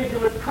that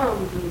individual that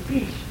comes and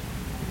feasts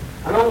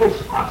and only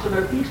spots in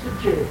their feast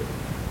of charity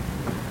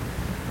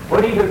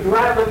would either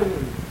drive them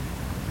in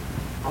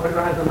or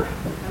drive them out.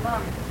 Come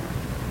on.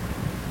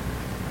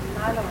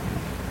 My Lord.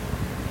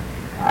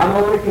 I'm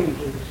on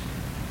occasions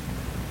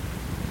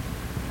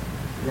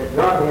that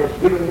God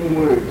has given me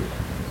words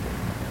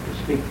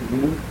to speak to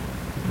you.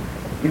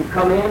 You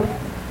come in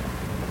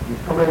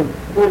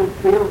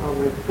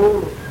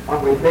full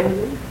of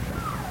rebellion.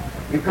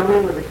 You come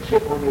in with a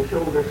chip on your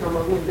shoulder. Some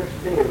of you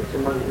just dared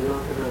somebody to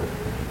knock it out.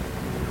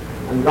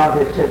 And God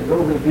has said,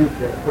 go rebuke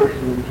that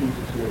person in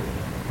Jesus' name.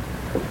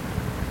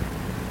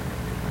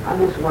 I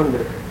just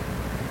wonder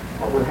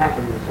what would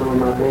happen to some of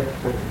my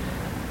best saints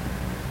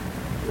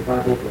if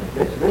I did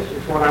that. This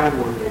is what I'm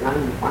wondering.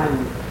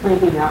 I'm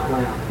thinking out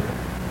loud.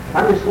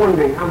 I'm just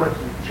wondering how much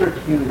church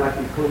dues I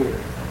could clear.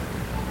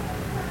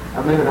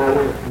 I mean, I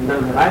went and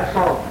done that. I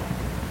saw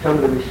some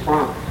of the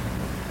response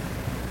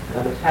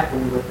that has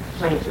happened with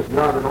saints of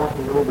God that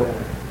often know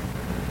better.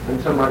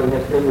 And somebody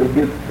has been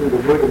rebuked through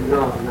the Word of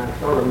God, and I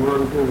saw them run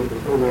to them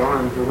and throw their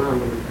arms around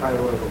them and try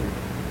to love them.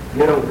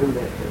 You don't do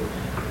that to us.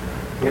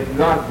 If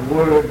God's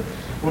Word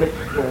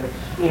splits the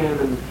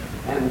skin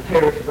and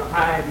tears the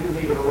hide, you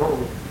leave it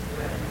alone.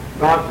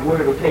 God's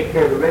Word will take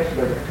care of the rest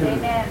of it too.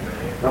 Amen.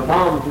 The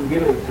bombs and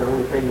gimmicks are the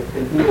only thing that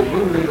can heal.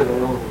 You leave it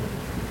alone.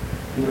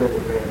 You let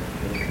it rest.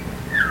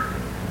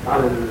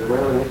 Hallelujah.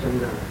 Well, yes, I'm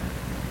done.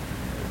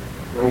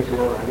 Praise the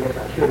Lord. I guess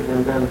I should have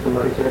been done,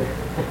 somebody said.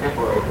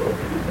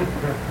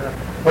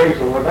 Praise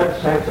the Lord.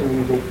 Let's have some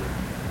music.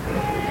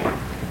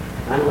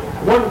 And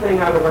one thing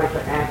I would like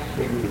to ask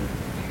of you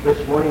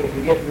this morning, if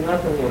you get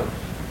nothing else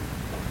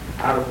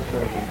out of the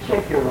sermon,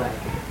 check your life.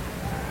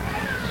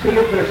 See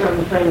if there's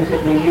some things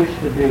that you used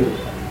to do.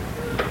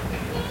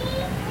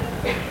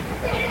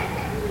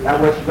 That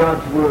was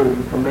God's Word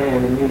and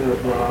command, and you knew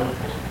it wrong.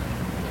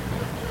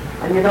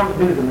 And you don't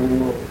do them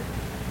anymore.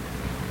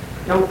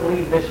 Don't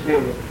leave this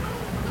building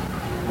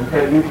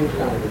until you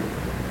decide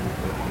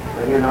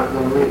that you're not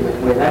going to live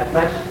this way.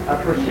 That's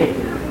a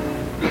forsaking.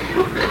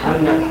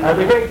 And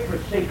the great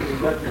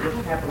forsaking doesn't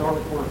just happen all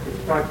at once. It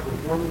starts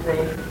with one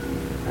thing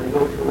and it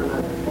goes to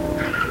another.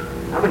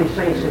 How many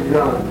saints of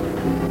God?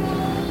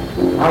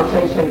 I'll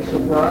say saints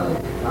of God.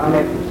 I'll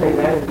have to say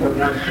that until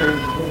God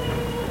changes it.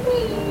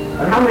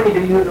 But how many do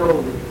you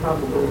know that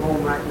probably go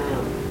home right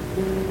now?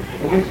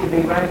 They used to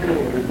be right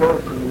here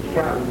rejoicing and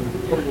shouting and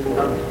singing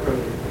God's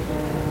praise.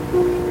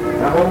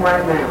 They're home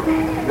right now,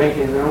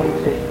 making their own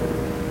system.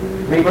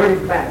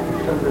 Reverted back to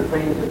some of the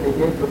things that they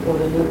did before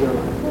they knew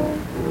God.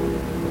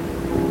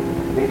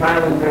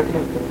 Defiling their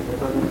temple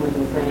with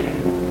unclean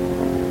things.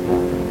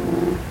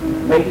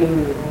 Making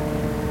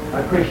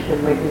a Christian,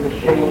 making a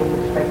shame,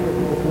 a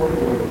spectacle before the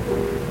world.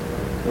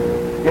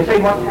 You say,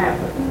 what's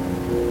happened?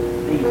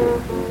 Evil.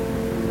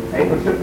 They forsook